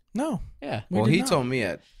had it. No, Yeah. we Well, did he not. told me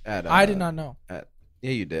at I did not know. yeah,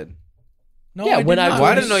 you did. No, Yeah, I when did I not. Well,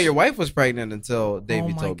 I was- didn't know your wife was pregnant until Davey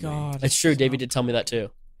oh my told me. God, It's true. Davey did tell me that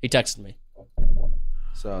too. He texted me.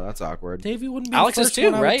 So that's awkward. Davey wouldn't be Alex the is first too,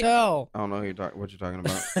 one I would right? tell. I don't know what you're talking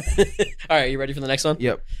about. All right, you ready for the next one?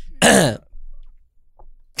 Yep.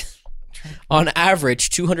 On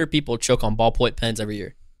average, 200 people choke on ballpoint pens every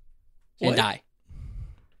year and What? die.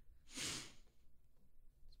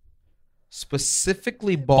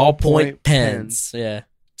 Specifically Ballpoint pens. Yeah,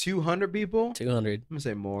 200 people? 200. I'm going to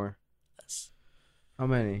say more. That's How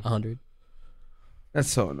many? 100. That's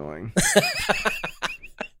so annoying.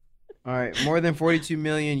 All right. More than 42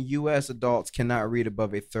 million U.S. adults cannot read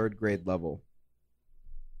above a third grade level.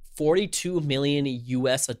 42 million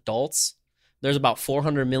U.S. adults. There's about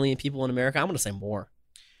 400 million people in America. I'm going to say more.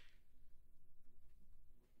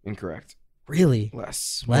 Incorrect. Really?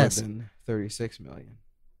 Less. Less. More than 36 million.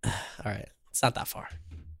 All right. It's not that far.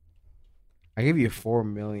 I gave you a 4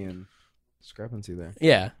 million discrepancy there.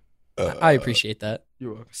 Yeah. I appreciate that.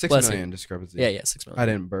 You're welcome. 6 Bless million discrepancy. Yeah, 6 million. I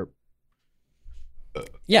didn't burp.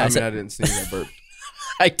 Yeah, I I, mean, said, I didn't sneeze. I burped.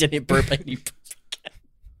 I didn't burp. And you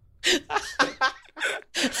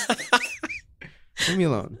Leave me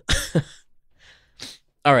alone.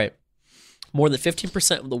 All right. More than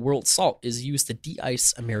 15% of the world's salt is used to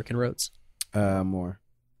de-ice American roads. More.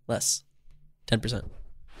 Less. 10%.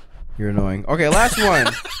 You're annoying. Okay, last one.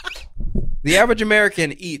 The average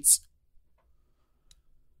American eats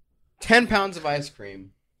 10 pounds of ice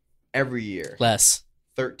cream every year. Less.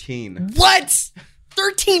 13. What?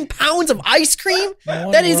 13 pounds of ice cream? No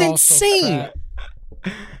wonder That is we're all so insane.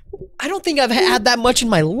 fat. I don't think I've had that much in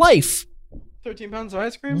my life. 13 pounds of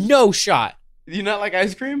ice cream? No shot. You not like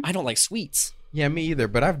ice cream? I don't like sweets. Yeah, me either.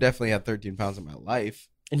 But I've definitely had 13 pounds in my life.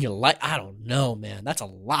 And you like, I don't know, man. That's a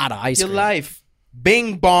lot of ice Your cream. life.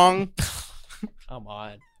 Bing bong. Come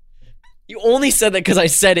on. You only said that because I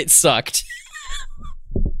said it sucked.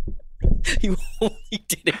 You only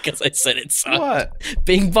did it because I said it sucked. What?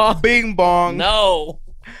 Bing bong? Bing bong. No.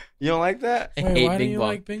 You don't like that? I Wait, hate why do Bing you Bong.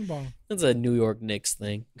 like Bing Bong? That's a New York Knicks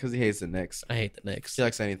thing. Because he hates the Knicks. I hate the Knicks. He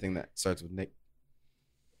likes anything that starts with Nick.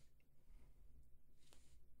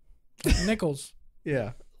 Nickels.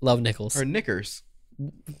 Yeah. Love Nichols. Or knickers.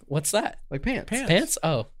 What's that? Like pants. Pants?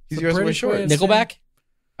 Oh. He's The yours with British way shorts. of- Nickelback?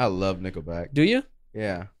 I love Nickelback. Do you?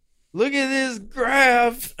 Yeah. Look at this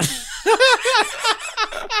graph.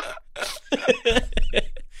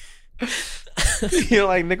 You don't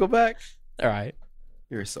like Nickelback? All right.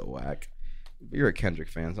 You're so whack. You're a Kendrick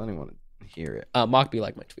fan, so I don't even want to hear it. Mockby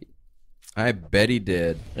liked my tweet. I bet he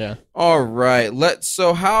did. Yeah. All right.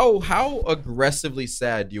 So how aggressively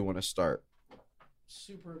sad do you want to start?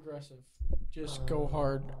 Super aggressive. Just go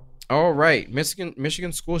hard. All right.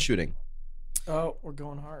 Michigan school shooting. Oh, we're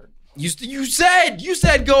going hard. You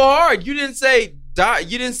said go hard. You didn't say die.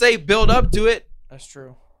 You didn't say build up to it. That's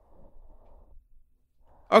true.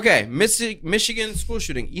 Okay, Michigan school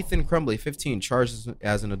shooting. Ethan Crumbley, 15, charged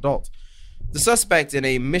as an adult. The suspect in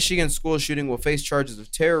a Michigan school shooting will face charges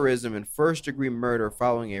of terrorism and first-degree murder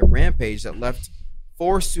following a rampage that left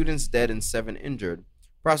 4 students dead and 7 injured.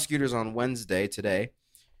 Prosecutors on Wednesday, today,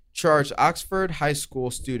 charged Oxford High School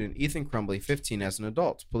student Ethan Crumbley, 15, as an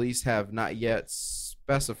adult. Police have not yet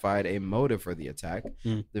specified a motive for the attack.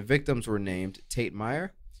 The victims were named Tate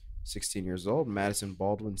Meyer, 16 years old, Madison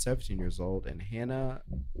Baldwin, 17 years old, and Hannah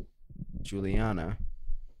Juliana,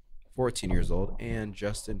 14 years old, and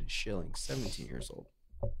Justin Schilling, 17 years old.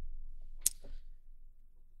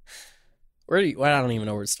 I don't even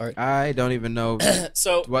know where to start. I don't even know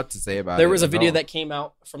So what to say about it. there was a at video all. that came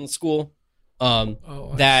out from the school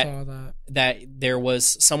Oh, I That- saw that. that there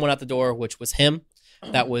was someone at the door, which was him,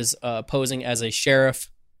 that was posing as a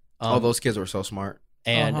sheriff. All those kids were so smart.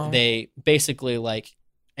 And they basically like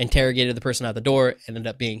interrogated the person at the door, ended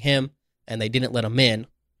up being him, and they didn't let him in.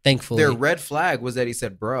 Thankfully, Their red flag was that he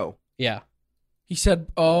said bro. yeah, He said,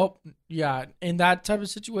 "Oh, yeah." In that type of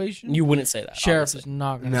situation, you wouldn't say that. sheriff obviously. is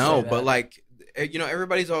not going to No, say that. but like,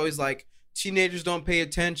 everybody's always like, teenagers don't pay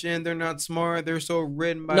attention. They're not smart. They're so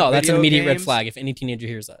ridden by No, that's an video immediate red games." flag if any teenager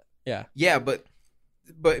hears that. Yeah, Yeah, but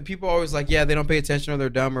people are always like, yeah, they don't pay attention or they're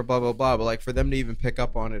dumb or blah blah blah. But like for them to even pick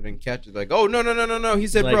up on it and catch it, like, oh no, he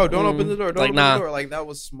said Like, bro, don't open the door, don't like, open nah. the door. Like that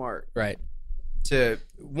was smart. right.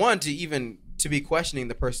 To be questioning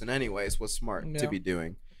the person anyways was smart Yeah. to be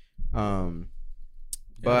doing. Yeah,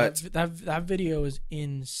 But that video is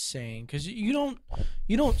insane because you don't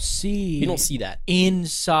see You don't see that.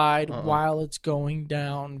 inside Uh-uh. while it's going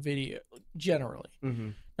down video generally.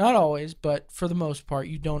 mhm. Not always, but for the most part,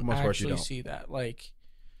 you don't Most part, you actually don't. see that. Like,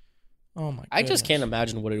 oh my! I just can't goodness.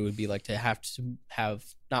 imagine what it would be like to have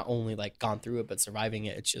not only like gone through it but surviving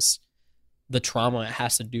it. It's just the trauma it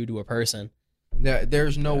has to do to a person.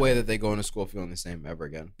 There's no way that they go into school feeling the same ever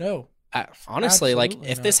again. No, Honestly, like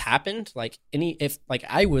Absolutely if not. this happened, like if like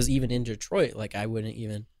I was even in Detroit, like I wouldn't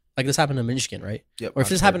even like this happened in Michigan, right? Yep. Or if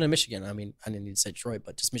this happened in Michigan, I mean, I didn't need to say Detroit,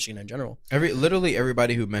 but just Michigan in general. literally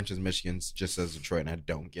everybody who mentions Michigan just says Detroit, and I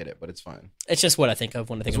don't get it, but it's fine. It's just what I think of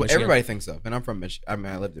when I think It's of what Michigan. everybody thinks of, and I'm from Michigan. I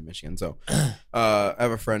mean, I lived in Michigan, so I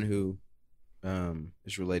have a friend who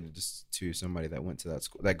is related to somebody that went to that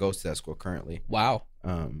school, that goes to that school currently. Wow,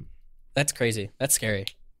 Um, that's crazy. That's scary.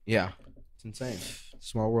 yeah, it's insane.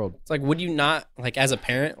 Small world. It's like, would you not like as a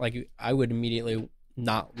parent, like I would immediately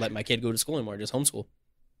not let my kid go to school anymore, just homeschool.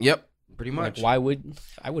 Yep, pretty Like, much. why would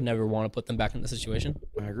I would never want to put them back in the situation?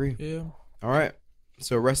 I agree. yeah. All right,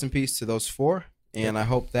 so rest in peace to those 4, and I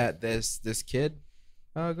hope that this kid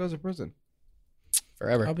goes to prison.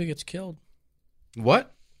 Forever. Probably gets killed.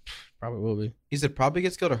 What? Probably will be. He said probably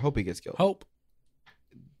gets killed or hope he gets killed. Hope.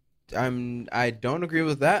 I don't agree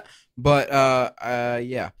with that, but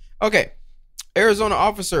yeah. Okay. Arizona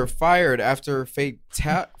officer fired after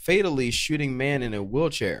fatally shooting man in a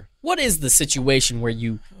wheelchair. What is the situation where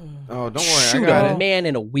you Oh, don't worry. shoot I got a it. man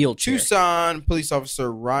in a wheelchair? Tucson police officer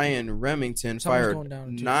Ryan Remington Something's going down fired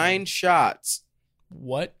in Tucson. 9 shots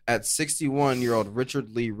What? at 61-year-old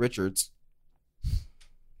Richard Lee Richards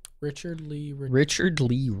Richard Lee. Richard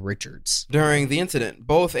Lee Richards. During the incident,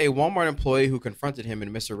 both a Walmart employee who confronted him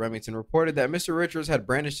and Mr. Remington reported that Mr. Richards had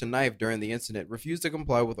brandished a knife during the incident, refused to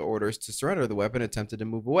comply with the orders to surrender the weapon, and attempted to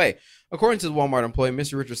move away. According to the Walmart employee,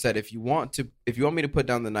 Mr. Richards said, if you want me to put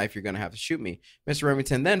down the knife, you're going to have to shoot me. Mr.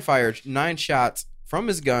 Remington then fired 9 shots from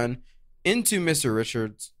his gun into Mr.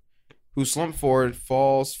 Richards, who slumped forward,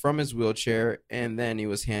 falls from his wheelchair, and then he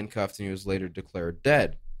was handcuffed and he was later declared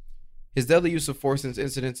dead. His deadly use of force in this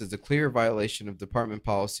incident is a clear violation of department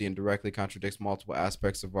policy and directly contradicts multiple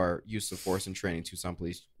aspects of our use of force and training, Tucson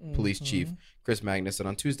Police Chief Chris Magnus said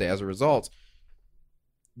on Tuesday. As a result,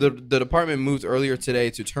 the department moved earlier today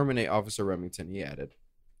to terminate Officer Remington, he added.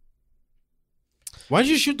 Why did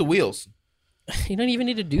you shoot the wheels? You don't even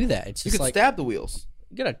need to do that. It's You just could like, stab the wheels.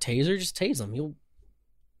 you got a taser, just tase him. He'll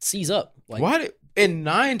seize up. Like, Why? In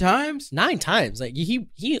 9 times? 9 times. Like, he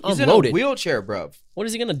He's unloaded. in a wheelchair, bruv. What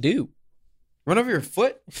is he going to do? Run over your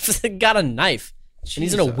foot? Got a knife. And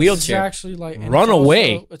he's in a Jesus. This is wheelchair. actually like and Run it's also-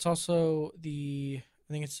 away. It's also I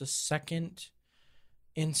think it's the second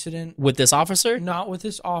incident, With this officer? not with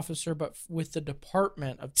this officer, but with the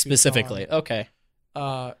department of Tucson. Specifically. Okay.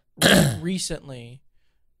 Recently,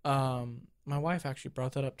 my wife actually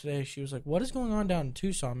brought that up today. She was like, "What is going on down in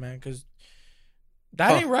Tucson, man? Because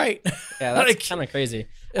that ain't right." Yeah, that's Like, kind of crazy.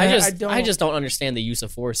 I I just don't understand the use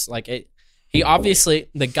of force. Like, he obviously,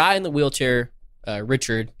 the guy in the wheelchair,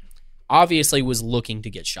 Richard, obviously was looking to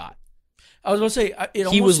get shot. I was going to say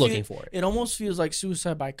He was looking for it. It almost feels like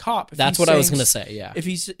suicide by cop. If That's he's what I was saying- going to say. Yeah.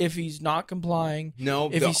 If he's not complying, No.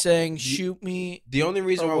 if he's saying shoot me, The only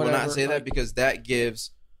reason or why I will not whatever, say that like- because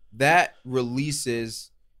that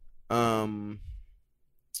releases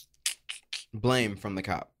blame from the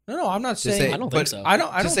cop. no, I'm not To saying. say, I don't but think so. I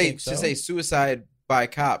don't to say think so. to say suicide by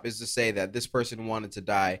cop is to say that this person wanted to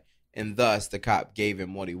die and thus the cop gave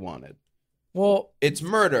him what he wanted. Well, It's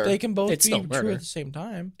murder. they can both It's be still true murder. at the same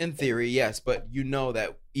time. In theory, yes, but you know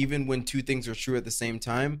that even when 2 things are true at the same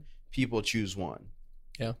time, people choose one.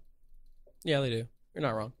 Yeah, they do. You're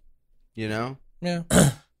not wrong. You know? Yeah.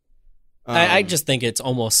 I just think it's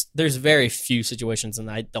almost, there's very few situations, and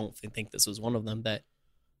I don't think this was one of them, that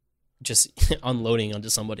just unloading onto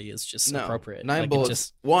somebody is just no, appropriate. 9 Like, it bullets.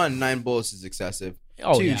 just- 1, 9 bullets is excessive.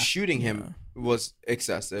 oh, 2, yeah. shooting him was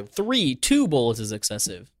excessive. 3, 2 bullets is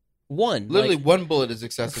excessive. 1, Literally, like, 1 bullet is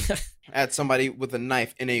excessive at somebody with a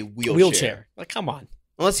knife in a wheelchair. Like, come on.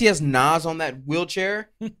 Unless he has Nas on that wheelchair,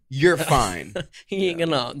 you're fine. He ain't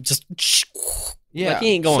gonna just. Yeah, Like, he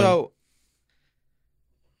ain't going. So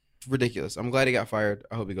ridiculous. I'm glad he got fired.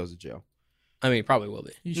 I hope he goes to jail. I mean, he probably will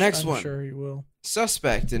be. Next I'm one. sure he will.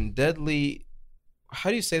 Suspect in deadly.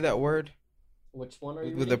 How do you say that word? Which one are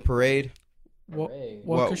With the parade,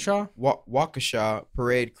 Waukesha? Waukesha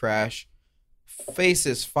parade crash,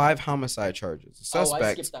 faces 5 homicide charges. The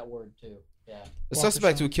suspect, that word too. Yeah. the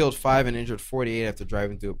suspect Waukesha. who killed 5 and injured 48 after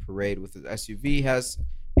driving through a parade with his SUV has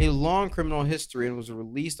a long criminal history and was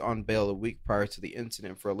released on bail a week prior to the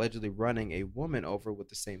incident for allegedly running a woman over with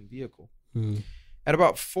the same vehicle. At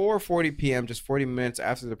about 4:40 p.m., just 40 minutes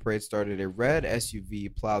after the parade started, a red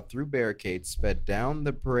SUV plowed through barricades, sped down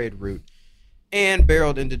the parade route, and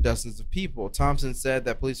barreled into dozens of people. Thompson said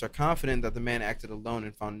that police are confident that the man acted alone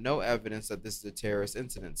and found no evidence that this is a terrorist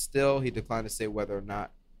incident. Still, he declined to say whether or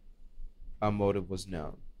not a motive was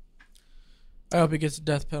known. I hope he gets a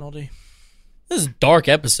death penalty. This is a dark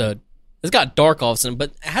episode. This got dark all of a sudden,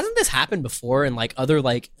 but hasn't this happened before in like other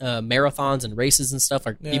like marathons and races and stuff?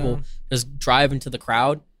 Like Yeah. people just drive into the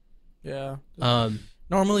crowd. Yeah. Um,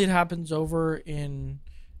 Normally it happens over in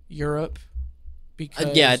Europe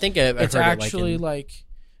because yeah, I think I've it's heard actually it like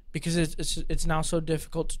because it's now so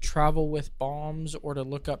difficult to travel with bombs or to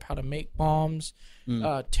look up how to make bombs.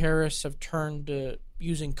 Terrorists have turned to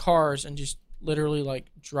using cars and just literally like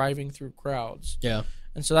driving through crowds. yeah.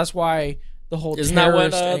 And so that's why the whole Isn't that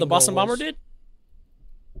what terrorist the Boston angle bomber was- did?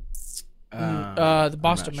 The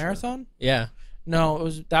Boston not sure. Marathon? Yeah, No,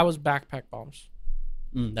 that was backpack bombs.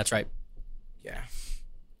 that's right. Yeah.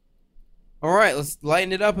 All right, let's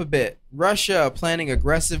lighten it up a bit. Russia planning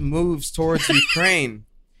aggressive moves towards Ukraine.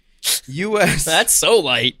 U.S. That's so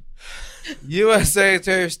light. U.S.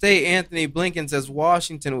 Secretary of State Anthony Blinken says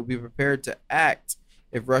Washington will be prepared to act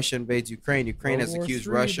if Russia invades Ukraine. Ukraine has World War accused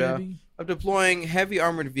III, Russia baby. of deploying heavy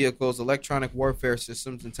armored vehicles, electronic warfare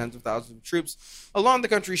systems, and tens of thousands of troops along the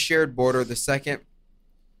country's shared border. The second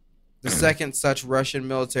such Russian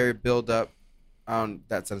military buildup.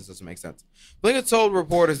 That sentence doesn't make sense. Blinken told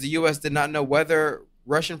reporters the U.S. did not know whether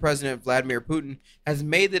Russian President Vladimir Putin has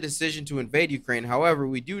made the decision to invade Ukraine. However,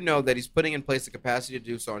 we do know that he's putting in place the capacity to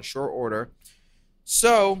do so in short order.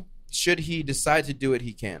 So, should he decide to do it,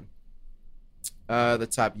 he can. The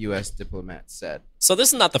top U.S. diplomat said. So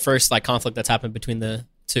this is not the first like conflict that's happened between the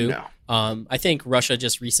two. No. I think Russia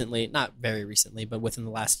just recently, not very recently, but within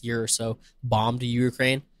the last year or so, bombed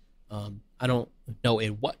Ukraine. I don't know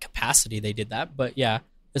in what capacity they did that, but yeah,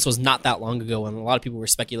 this was not that long ago, and a lot of people were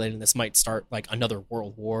speculating this might start like another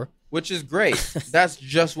world war. Which is great. That's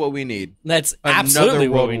just what we need. That's Another absolutely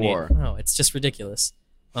what world we war. need. No, it's just ridiculous.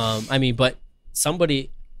 I mean, but somebody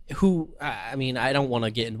who, I mean, I don't want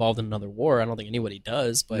to get involved in another war. I don't think anybody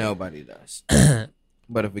does, but Nobody does.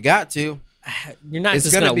 But if we got to, you're not It's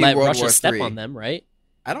just gonna going to be let World Russia War step III. on them, right?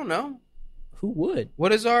 I don't know. Who would?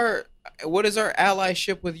 What is our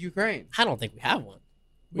allyship with Ukraine? I don't think we have one.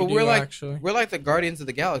 But do, we're like actually. we're like the guardians of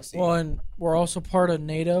the galaxy. Well, and we're also part of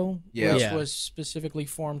NATO, Yeah. which Yeah. was specifically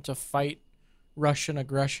formed to fight Russian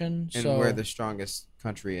aggression. and So we're the strongest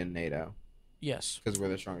country in NATO yes, because we're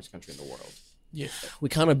the strongest country in the world. yeah, We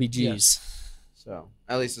kind of be G's. So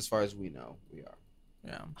at least as far as we know, we are.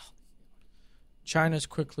 yeah. China's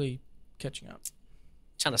quickly catching up.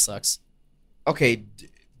 China sucks. Okay,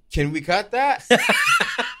 can we cut that?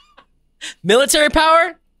 Military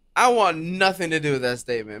power? I want nothing to do with that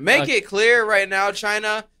statement. Make Okay. it clear right now,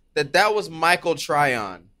 China, that was Michael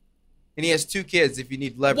Tryon. And he has 2 kids if you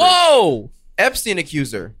need leverage. Whoa! Epstein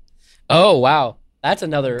accuser. Oh, wow. That's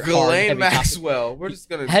another hard, Ghislaine heavy Maxwell. We're just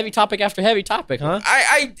going to... Heavy topic after heavy topic, huh?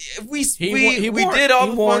 We He did all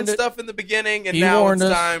the fun warned it. stuff in the beginning, and He now it's warned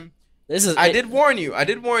us. time. This is. I did warn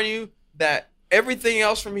you that everything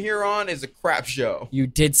else from here on is a crap show. You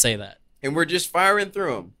did say that. And we're just firing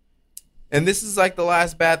through them. And this is like the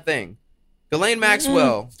last bad thing. Ghislaine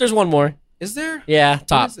Maxwell. There's one more. Is there? Yeah,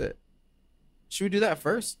 top. What is it? Should we do that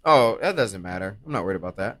first? Oh, that doesn't matter. I'm not worried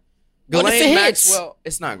about that. What if Ghislaine it hits? Maxwell.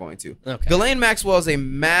 It's not going to. Okay. Ghislaine Maxwell is a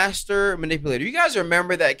master manipulator. You guys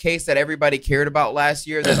remember that case that everybody cared about last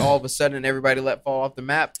year that all of a sudden everybody let fall off the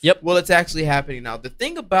map? Yep. Well, it's actually happening now. The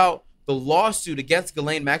thing about the lawsuit against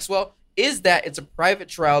Ghislaine Maxwell is that it's a private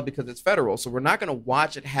trial because it's federal. So we're not going to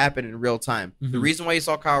watch it happen in real time. The Mhm. reason why you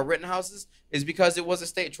saw Kyle Rittenhouse's is because it was a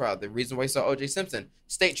state trial. The reason why you saw O.J. Simpson,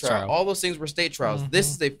 state trial. Trial. All those things were state trials. This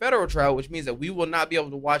is a federal trial, which means that we will not be able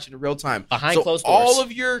to watch it in real time. Behind So closed doors. all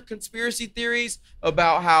of your conspiracy theories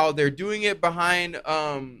about how they're doing it behind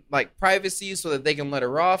like privacy so that they can let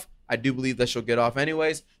her off, I do believe that she'll get off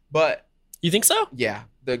anyways. But You think so? yeah,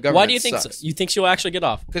 the government Why do you think sucks. so? You think she'll actually get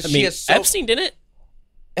off? 'Cause I she mean, is so- Epstein didn't.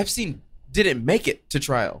 Epstein didn't make it to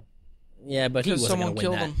trial. Yeah, but he Because wasn't someone going to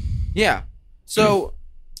win killed that. him. Yeah. So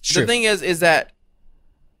True. the thing is that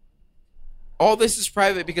all this is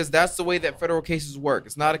private because that's the way that federal cases work.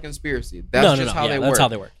 It's not a conspiracy. That's just how yeah, they that's work. how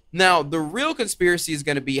they work. Now, the real conspiracy is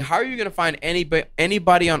going to be how are you going to find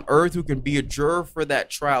anybody on earth who can be a juror for that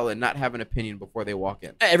trial and not have an opinion before they walk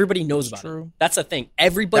in? Everybody knows about True. it. That's the thing.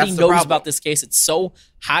 Everybody That's the knows problem. about this case. It's so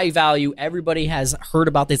high value. Everybody has heard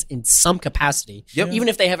about this in some capacity. Yep. Even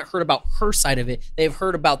if they haven't heard about her side of it, they've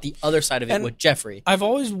heard about the other side of it And- with Jeffrey. I've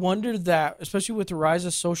always wondered that, especially with the rise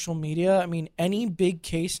of social media. I mean, any big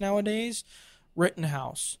case nowadays,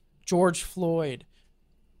 Rittenhouse, George Floyd,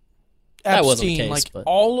 That wasn't the Epstein, case, like but-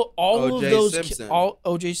 all of O.J. those, Simpson. all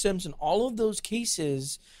O.J. Simpson, all of those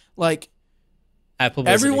cases, like Had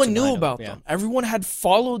publicity everyone knew behind about them. them. Everyone had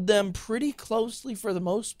followed them pretty closely for the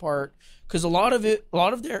most part because a lot of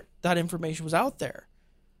that information was out there.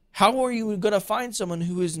 How are you going to find someone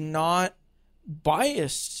who is not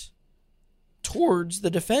biased towards the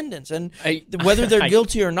defendants and whether they're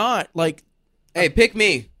guilty or not? Like, Hey, pick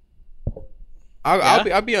me. I'll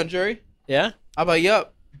Yeah? be on jury. Yeah, I'll be like,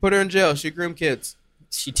 yep, put her in jail. She groomed kids.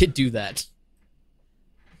 she did do that.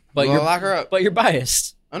 But Well, you're lock her up. But you're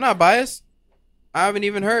biased. I'm not biased. I haven't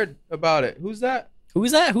even heard about it. Who's that?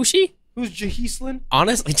 Who's that? Who's she? Who's Jahislin?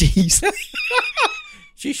 Honestly, jeez.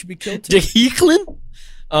 she should be killed too. Deheklin?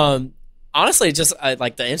 Honestly, just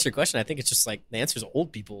like to answer your question, I think it's just like the answer is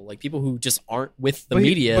old people, like people who just aren't with the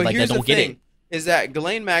media, like they here's don't the get thing, it. Is that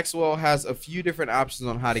Ghislaine Maxwell has a few different options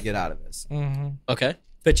on how to get out of this. Mm-hmm. Okay,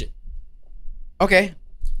 pitch it. Okay,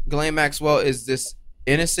 Ghislaine Maxwell is this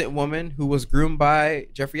innocent woman who was groomed by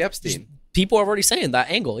Jeffrey Epstein. People are already saying that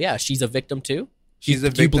angle. Yeah, she's a victim too. She's a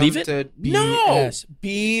Do you victim believe it? to No,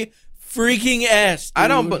 B freaking S. I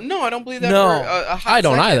don't. dude. No, I don't believe that. No. for a hot I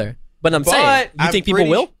don't second. either. But I'm But saying, you I'm think people pretty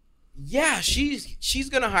will? Yeah, she's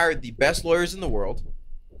gonna hire the best lawyers in the world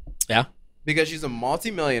Yeah. because she's a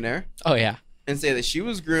multimillionaire Oh yeah. and say that she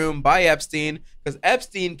was groomed by Epstein because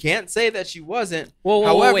Epstein can't say that she wasn't. Whoa,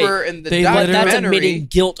 However, wait. in the They But literally- that's documentary, admitting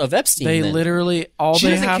guilt of Epstein. They then. literally she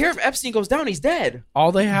doesn't care if Epstein goes down; he's dead.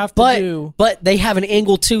 all they have to But do. but they have an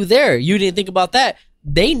angle too there. You didn't think about that.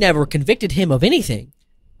 They never convicted him of anything.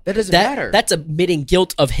 That doesn't That matter. that's admitting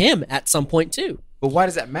guilt of him at some point too. But why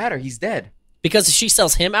does that matter? He's dead. Because if she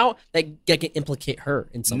sells him out, that can implicate her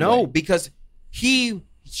in some way. No, because she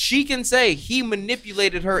can say he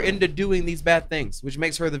manipulated her into doing these bad things, which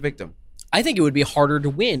makes her the victim. I think it would be harder to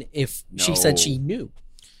win if she said she knew.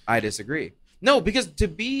 I disagree. No, because to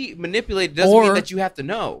be manipulated doesn't mean that you have to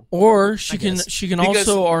know. Or she can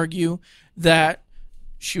also argue that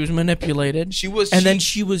she was manipulated. Then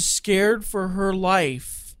she was scared for her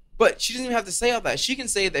life. But she doesn't even have to say all that. She can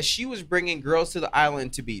say that she was bringing girls to the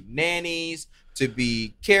island to be nannies, to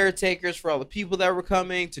be caretakers for all the people that were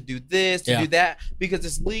coming, to do this, to do that, because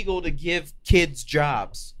it's legal to give kids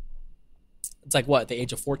jobs. It's like what, the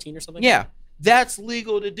age of 14 or something? Yeah, that's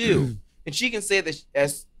legal to do. And she can say that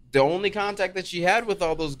as the only contact that she had with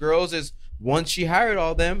all those girls is once she hired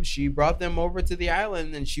all them, she brought them over to the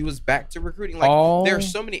island and she was back to recruiting. Like there are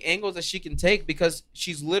so many angles that she can take because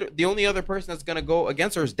she's literally the only other person that's going to go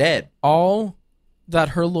against her is dead. All that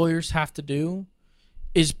her lawyers have to do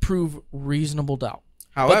is prove reasonable doubt.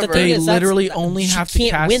 However, but they literally only have to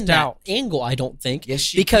cast win doubt. That angle, I don't think. Yes,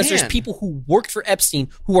 she because can. There's people who worked for Epstein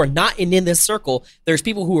who are not in this circle. There's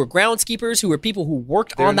people who are groundskeepers, who are people who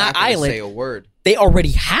worked on that island. Say a word. They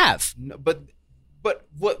already have. No, but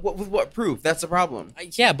what proof? That's the problem.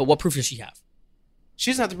 Yeah, but what proof does she have?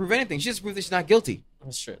 She doesn't have to prove anything. She has to prove that she's not guilty.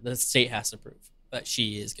 That's true. The state has to prove that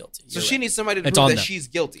she is guilty. So she needs somebody to prove that she's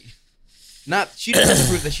guilty. She doesn't have to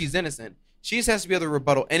prove that she's innocent. She just has to be able to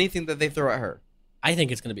rebuttal anything that they throw at her. I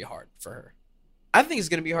think it's going to be hard for her. I think it's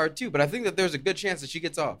going to be hard too, but I think that there's a good chance that she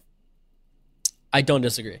gets off. I don't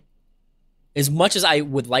disagree. As much as I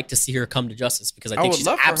would like to see her come to justice, because I think she's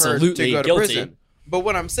love absolutely for her to go guilty. to prison. But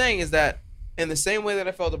what I'm saying is that in the same way that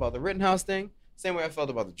I felt about the Rittenhouse thing, same way I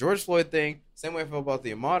felt about the George Floyd thing, same way I felt about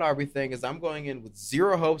the Ahmaud Arbery thing, is I'm going in with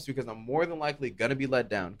zero hopes because I'm more than likely going to be let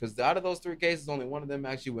down. Because out of those three cases, only one of them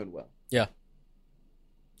actually went well. Yeah.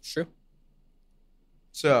 It's true.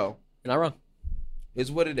 So. You're not wrong. Is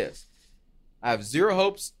what it is. I have zero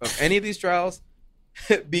hopes of any of these trials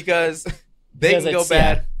because they can go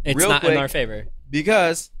bad it's real not quick in our favor.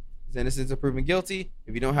 because his innocence are proven guilty.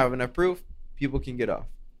 If you don't have enough proof, people can get off.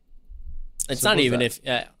 It's not even if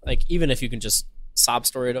even if you can just sob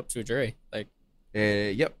story it up to a jury. Yep.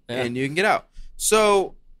 Yeah. And you can get out.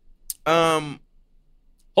 So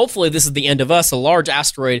hopefully this is the end of us. A large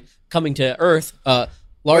asteroid coming to Earth.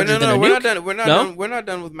 Larger than a we're nuke? not done. We're not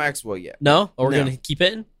done with Maxwell yet. No? Or we're going to keep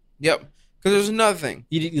hitting? Yep. Because there's another thing.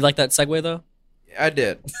 You like that segue, though? I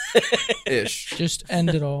did. Ish. Just end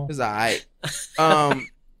it all. It's all right.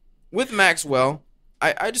 With Maxwell,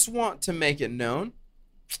 I just want to make it known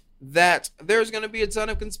that there's going to be a ton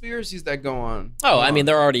of conspiracies that go on. Oh, I mean,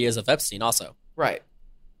 there already is of Epstein also. Right.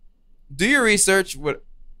 Do your research,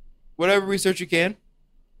 whatever research you can,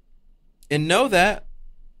 and know that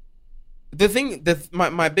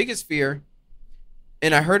my biggest fear,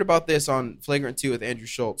 and I heard about this on Flagrant 2 with Andrew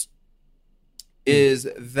Schultz, is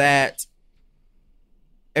that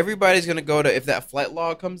everybody's going to go to, if that flight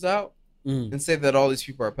log comes out, and say that all these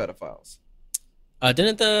people are pedophiles.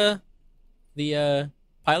 Didn't the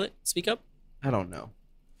pilot speak up? I don't know.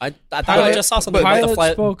 I thought I just saw something about the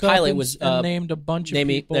flight. Pilot was named a bunch of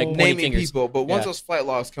people. Naming people, but once those flight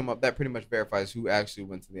logs come up, that pretty much verifies who actually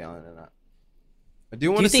went to the island or not. I do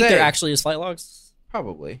want to say... Do you think there actually is flight logs?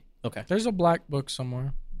 Probably. Okay. There's a black book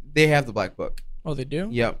somewhere. They have the black book. Oh, they do?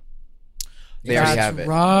 Yep. They already have it.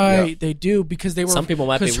 Right, yep. They do, because they were... Some people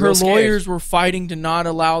might be real her scared. lawyers were fighting to not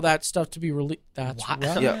allow that stuff to be released. That's What?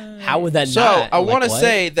 right. Yep. How would that So, not? I want to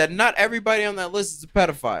say that not everybody on that list is a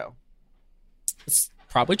pedophile. It's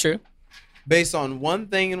probably true. Based on one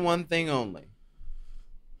thing and one thing only.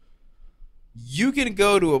 You can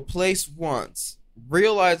go to a place once,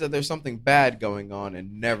 realize that there's something bad going on,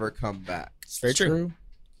 and never come back. It's very true.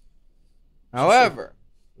 However,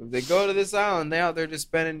 if they go to this island, they're out there just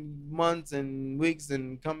spending months and weeks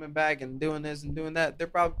and coming back and doing this and doing that, they're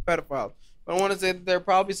probably pedophiles. But I want to say that there are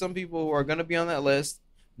probably some people who are going to be on that list.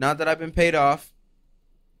 Not that I've been paid off.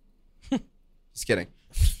 Just kidding.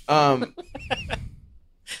 Because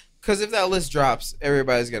if that list drops, their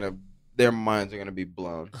minds are going to be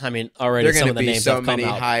blown. I mean, already There's some going of to the be names so have come many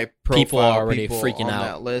out. high-profile People are already freaking on out.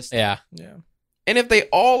 that list. Yeah. And if they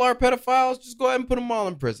all are pedophiles, just go ahead and put them all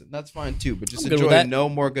in prison. That's fine too. But just enjoy no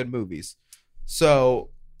more good movies. So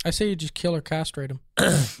I say you just kill or castrate them.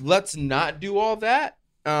 let's not do all that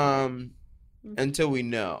until we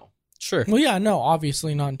know. Sure. Well, yeah, no,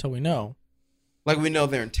 obviously not until we know. Like we know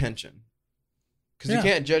their intention. Because you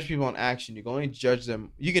can't judge people on action. You can only judge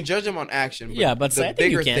them. You can judge them on action. But but the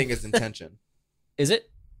bigger thing is intention. Is it?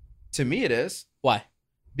 To me, it is. Why?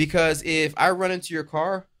 Because if I run into your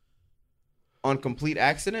car on complete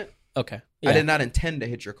accident, okay, Yeah. I did not intend to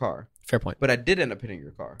hit your car, Fair point. but I did end up hitting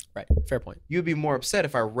your car. Right. Fair point. You'd be more upset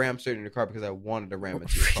if I rammed straight into your car because I wanted to ram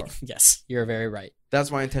into your car. Yes, you're very right. That's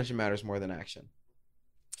why intention matters more than action.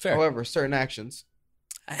 Fair. However, certain actions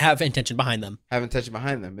I have intention behind them. have intention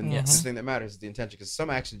behind them. And Yes. the thing that matters is the intention, because some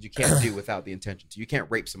actions you can't do without the intention. So you can't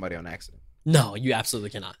rape somebody on accident. No, you absolutely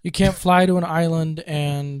cannot. You can't fly to an island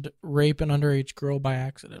and rape an underage girl by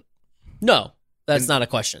accident. No, that's And- not a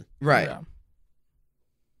question. Right. Yeah.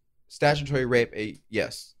 Statutory rape,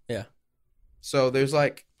 yes. Yeah. So there's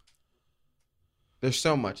so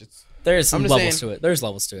much. There's some I'm just levels saying- to it. There's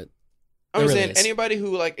levels to it. I'm There just really saying, is. anybody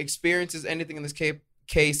who experiences anything in this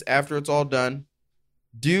case after it's all done,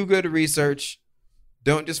 do good research.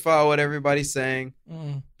 Don't just follow what everybody's saying,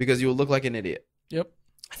 Mm. because you will look like an idiot. Yep.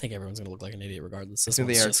 I think everyone's gonna look like an idiot regardless. I This think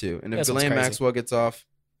they one's are just- too. And if this one's Ghislaine crazy. Maxwell gets off,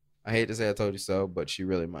 I hate to say I told you so, but she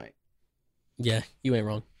really might. Yeah, you ain't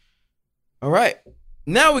wrong. All right.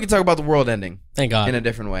 Now we can talk about the world ending Thank God. in a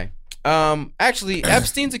different way. Actually,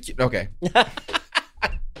 Epstein's okay.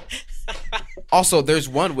 Also, there's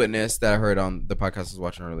one witness that I heard on the podcast I was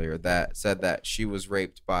watching earlier that said that she was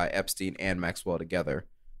raped by Epstein and Maxwell together.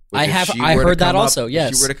 Which if she I were to heard that come up- also, If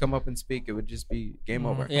yes. she were to come up and speak, it would just be game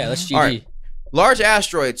over. Yeah, that's GG. All right. Large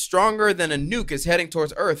asteroid stronger than a nuke is heading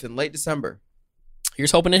towards Earth in late December.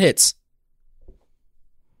 Here's hoping it hits.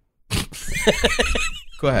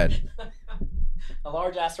 Go ahead. A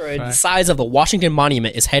large asteroid the Right. size of the Washington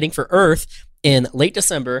Monument is heading for Earth in late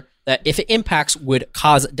December that, if it impacts, would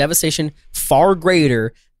cause devastation far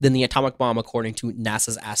greater than the atomic bomb, according to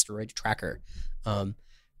NASA's asteroid tracker.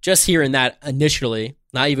 Just hearing that initially,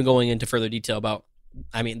 not even going into further detail about,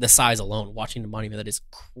 the size alone, Washington Monument, that is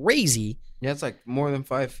crazy. Yeah, it's like more than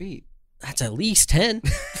 5 feet. That's at least 10.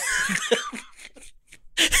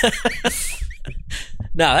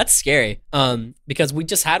 No, that's scary. Because we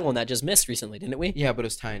just had one that just missed recently, didn't we? Yeah, but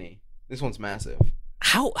it's tiny. This one's massive.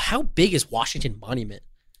 How big is Washington Monument?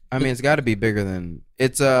 I mean, it's got to be bigger than.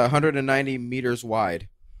 It's 190 meters wide.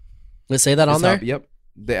 Let's say that on It's there. up- Yep.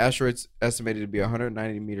 The asteroid's estimated to be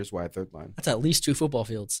 190 meters wide, third line. That's at least 2 football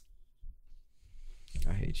fields.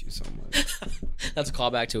 I hate you so much. That's a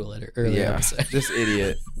callback to a earlier Yeah, episode. this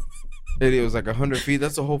idiot. Idiot was like 100 feet.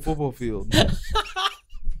 That's a whole football field.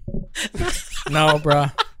 No,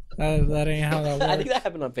 bruh. That ain't how that I works. think that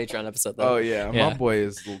happened on Patreon episode though. Oh yeah, Yeah. my boy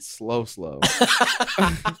is slow.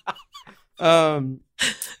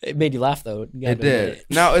 It made you laugh though. You gotta It did. admit it.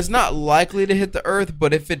 Now it's not likely to hit the Earth,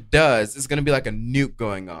 but if it does, it's gonna be like a nuke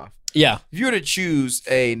going off. Yeah, If you were to choose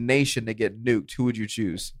a nation to get nuked, who would you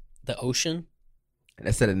choose? the ocean. And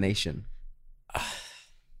I said a nation.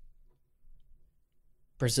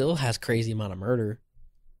 Brazil has crazy amount of murder.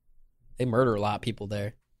 They murder a lot of people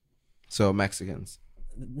there. So Mexicans.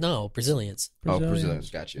 No, Brazilians. Oh, Brazilians. Brazilians.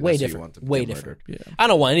 Got you. Way That's who you different. want to Way get different. murdered. Yeah. I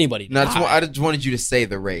don't want anybody to No, die. I just wanted you to say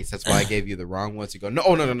the race. That's why I gave you the wrong ones. You go,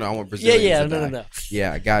 no, no. I want Yeah, Brazilians. yeah, to no, die. no.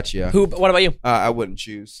 Yeah, I got you. Who? What about you? I wouldn't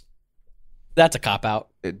choose. That's a cop out.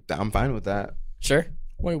 I'm fine with that. Sure.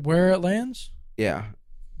 Wait, where it lands? Yeah.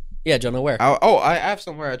 Yeah, Joe, know where. I have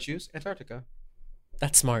somewhere I choose. Antarctica.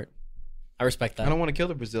 That's smart. I respect I that. don't want to kill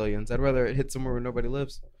the Brazilians. I'd rather it hit somewhere where nobody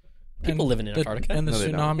lives. People And living in the- Antarctica. And the No,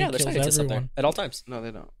 they don't. tsunami Yeah, there's kills scientists up there everyone. at all times. No,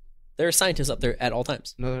 they don't. There are scientists up there at all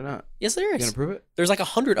times. No, they're not. Yes, there You is. gonna prove it? There's like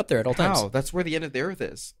 100 up there at all How? times. That's where the end of the Earth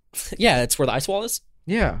is. Yeah, it's where the ice wall is.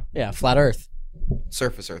 Yeah. Yeah, flat Earth,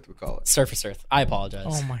 Surface Earth, we call it. surface Earth. I apologize.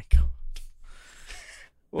 Oh my god.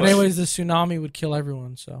 But anyways, the tsunami would kill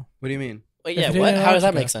everyone. So What do you mean? Wait, if yeah. it What? ain't How does that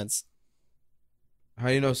Antarctica. make sense? How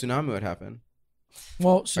do you know tsunami would happen?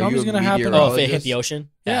 well, you tsunami's a gonna happen. meteorologist? Oh, if it hit the ocean?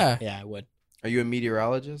 Yeah. Yeah, I would. Are you a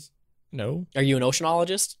meteorologist? No, Are you an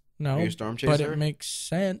oceanologist? no. Are you a storm But chaser? it makes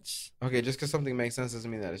sense. Okay, just because something makes sense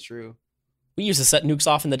doesn't mean that it's true. We used to set nukes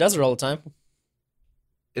off in the desert all the time.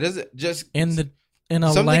 It doesn't just In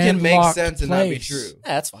a something can make landlocked sense and not be place. true, Yeah,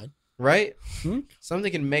 that's fine. right? Hmm?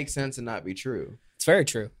 Something can make sense and not be true. It's very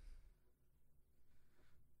true.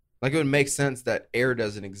 Like it would make sense that air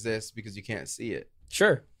doesn't exist because you can't see it,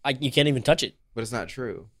 Sure. You can't even touch it. but it's not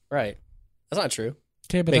true. Right. That's not true.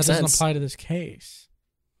 Okay, but Makes that doesn't sense. apply to this case.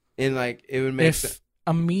 And like it would make If sense.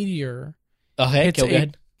 a meteor, Okay, It's go a-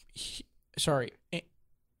 ahead.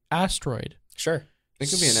 asteroid Sure. It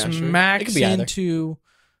could be an asteroid. smacks It could be either. into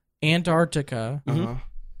Antarctica. Uh-huh.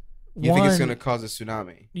 You think it's going to cause a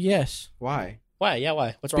tsunami? Yes, Why? Why? Yeah,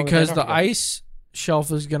 why? What's wrong because with the Antarctica? ice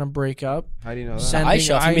shelf is going to break up. How do you know that? Send- The ice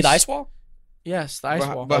shelf. You mean the ice- ice wall? Yes, the ice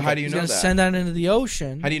But- wall. but how do you He's know gonna that? send that into the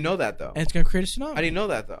ocean, How do you know that though? and it's going to create a tsunami. How do you know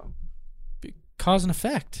that though? Cause and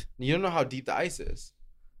effect. You don't know how deep the ice is.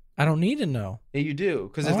 I don't need to know. Yeah, you do.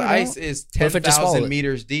 Because if Oh, the I ice is What if it just swallowed 10,000 it?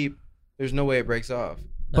 meters deep, there's no way it breaks off.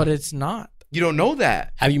 But it's not. You don't know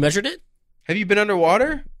that. Have you measured it? Have you been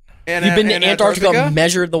underwater? And You've been to Antarctica,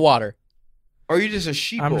 measured the water. Or are you just a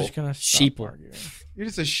sheeple? I'm just gonna stop Sheeple. arguing. You're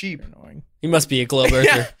just a sheep. You're annoying. He must be a globe earther.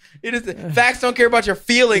 Yeah, it is. Facts don't care about your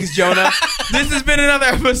feelings, Jonah. This has been another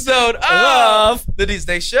episode of Love. the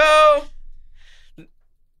D-Stay Show.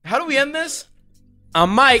 How do we end this? I'm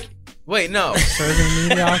Mike. Wait, no. Serving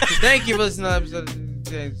mediocrity. Thank you for listening to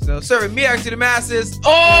the episode. So, serving mediocrity to the masses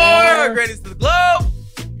or greatness to the globe.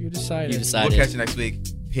 You decided. You decided. We'll catch you next week.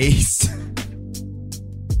 Peace.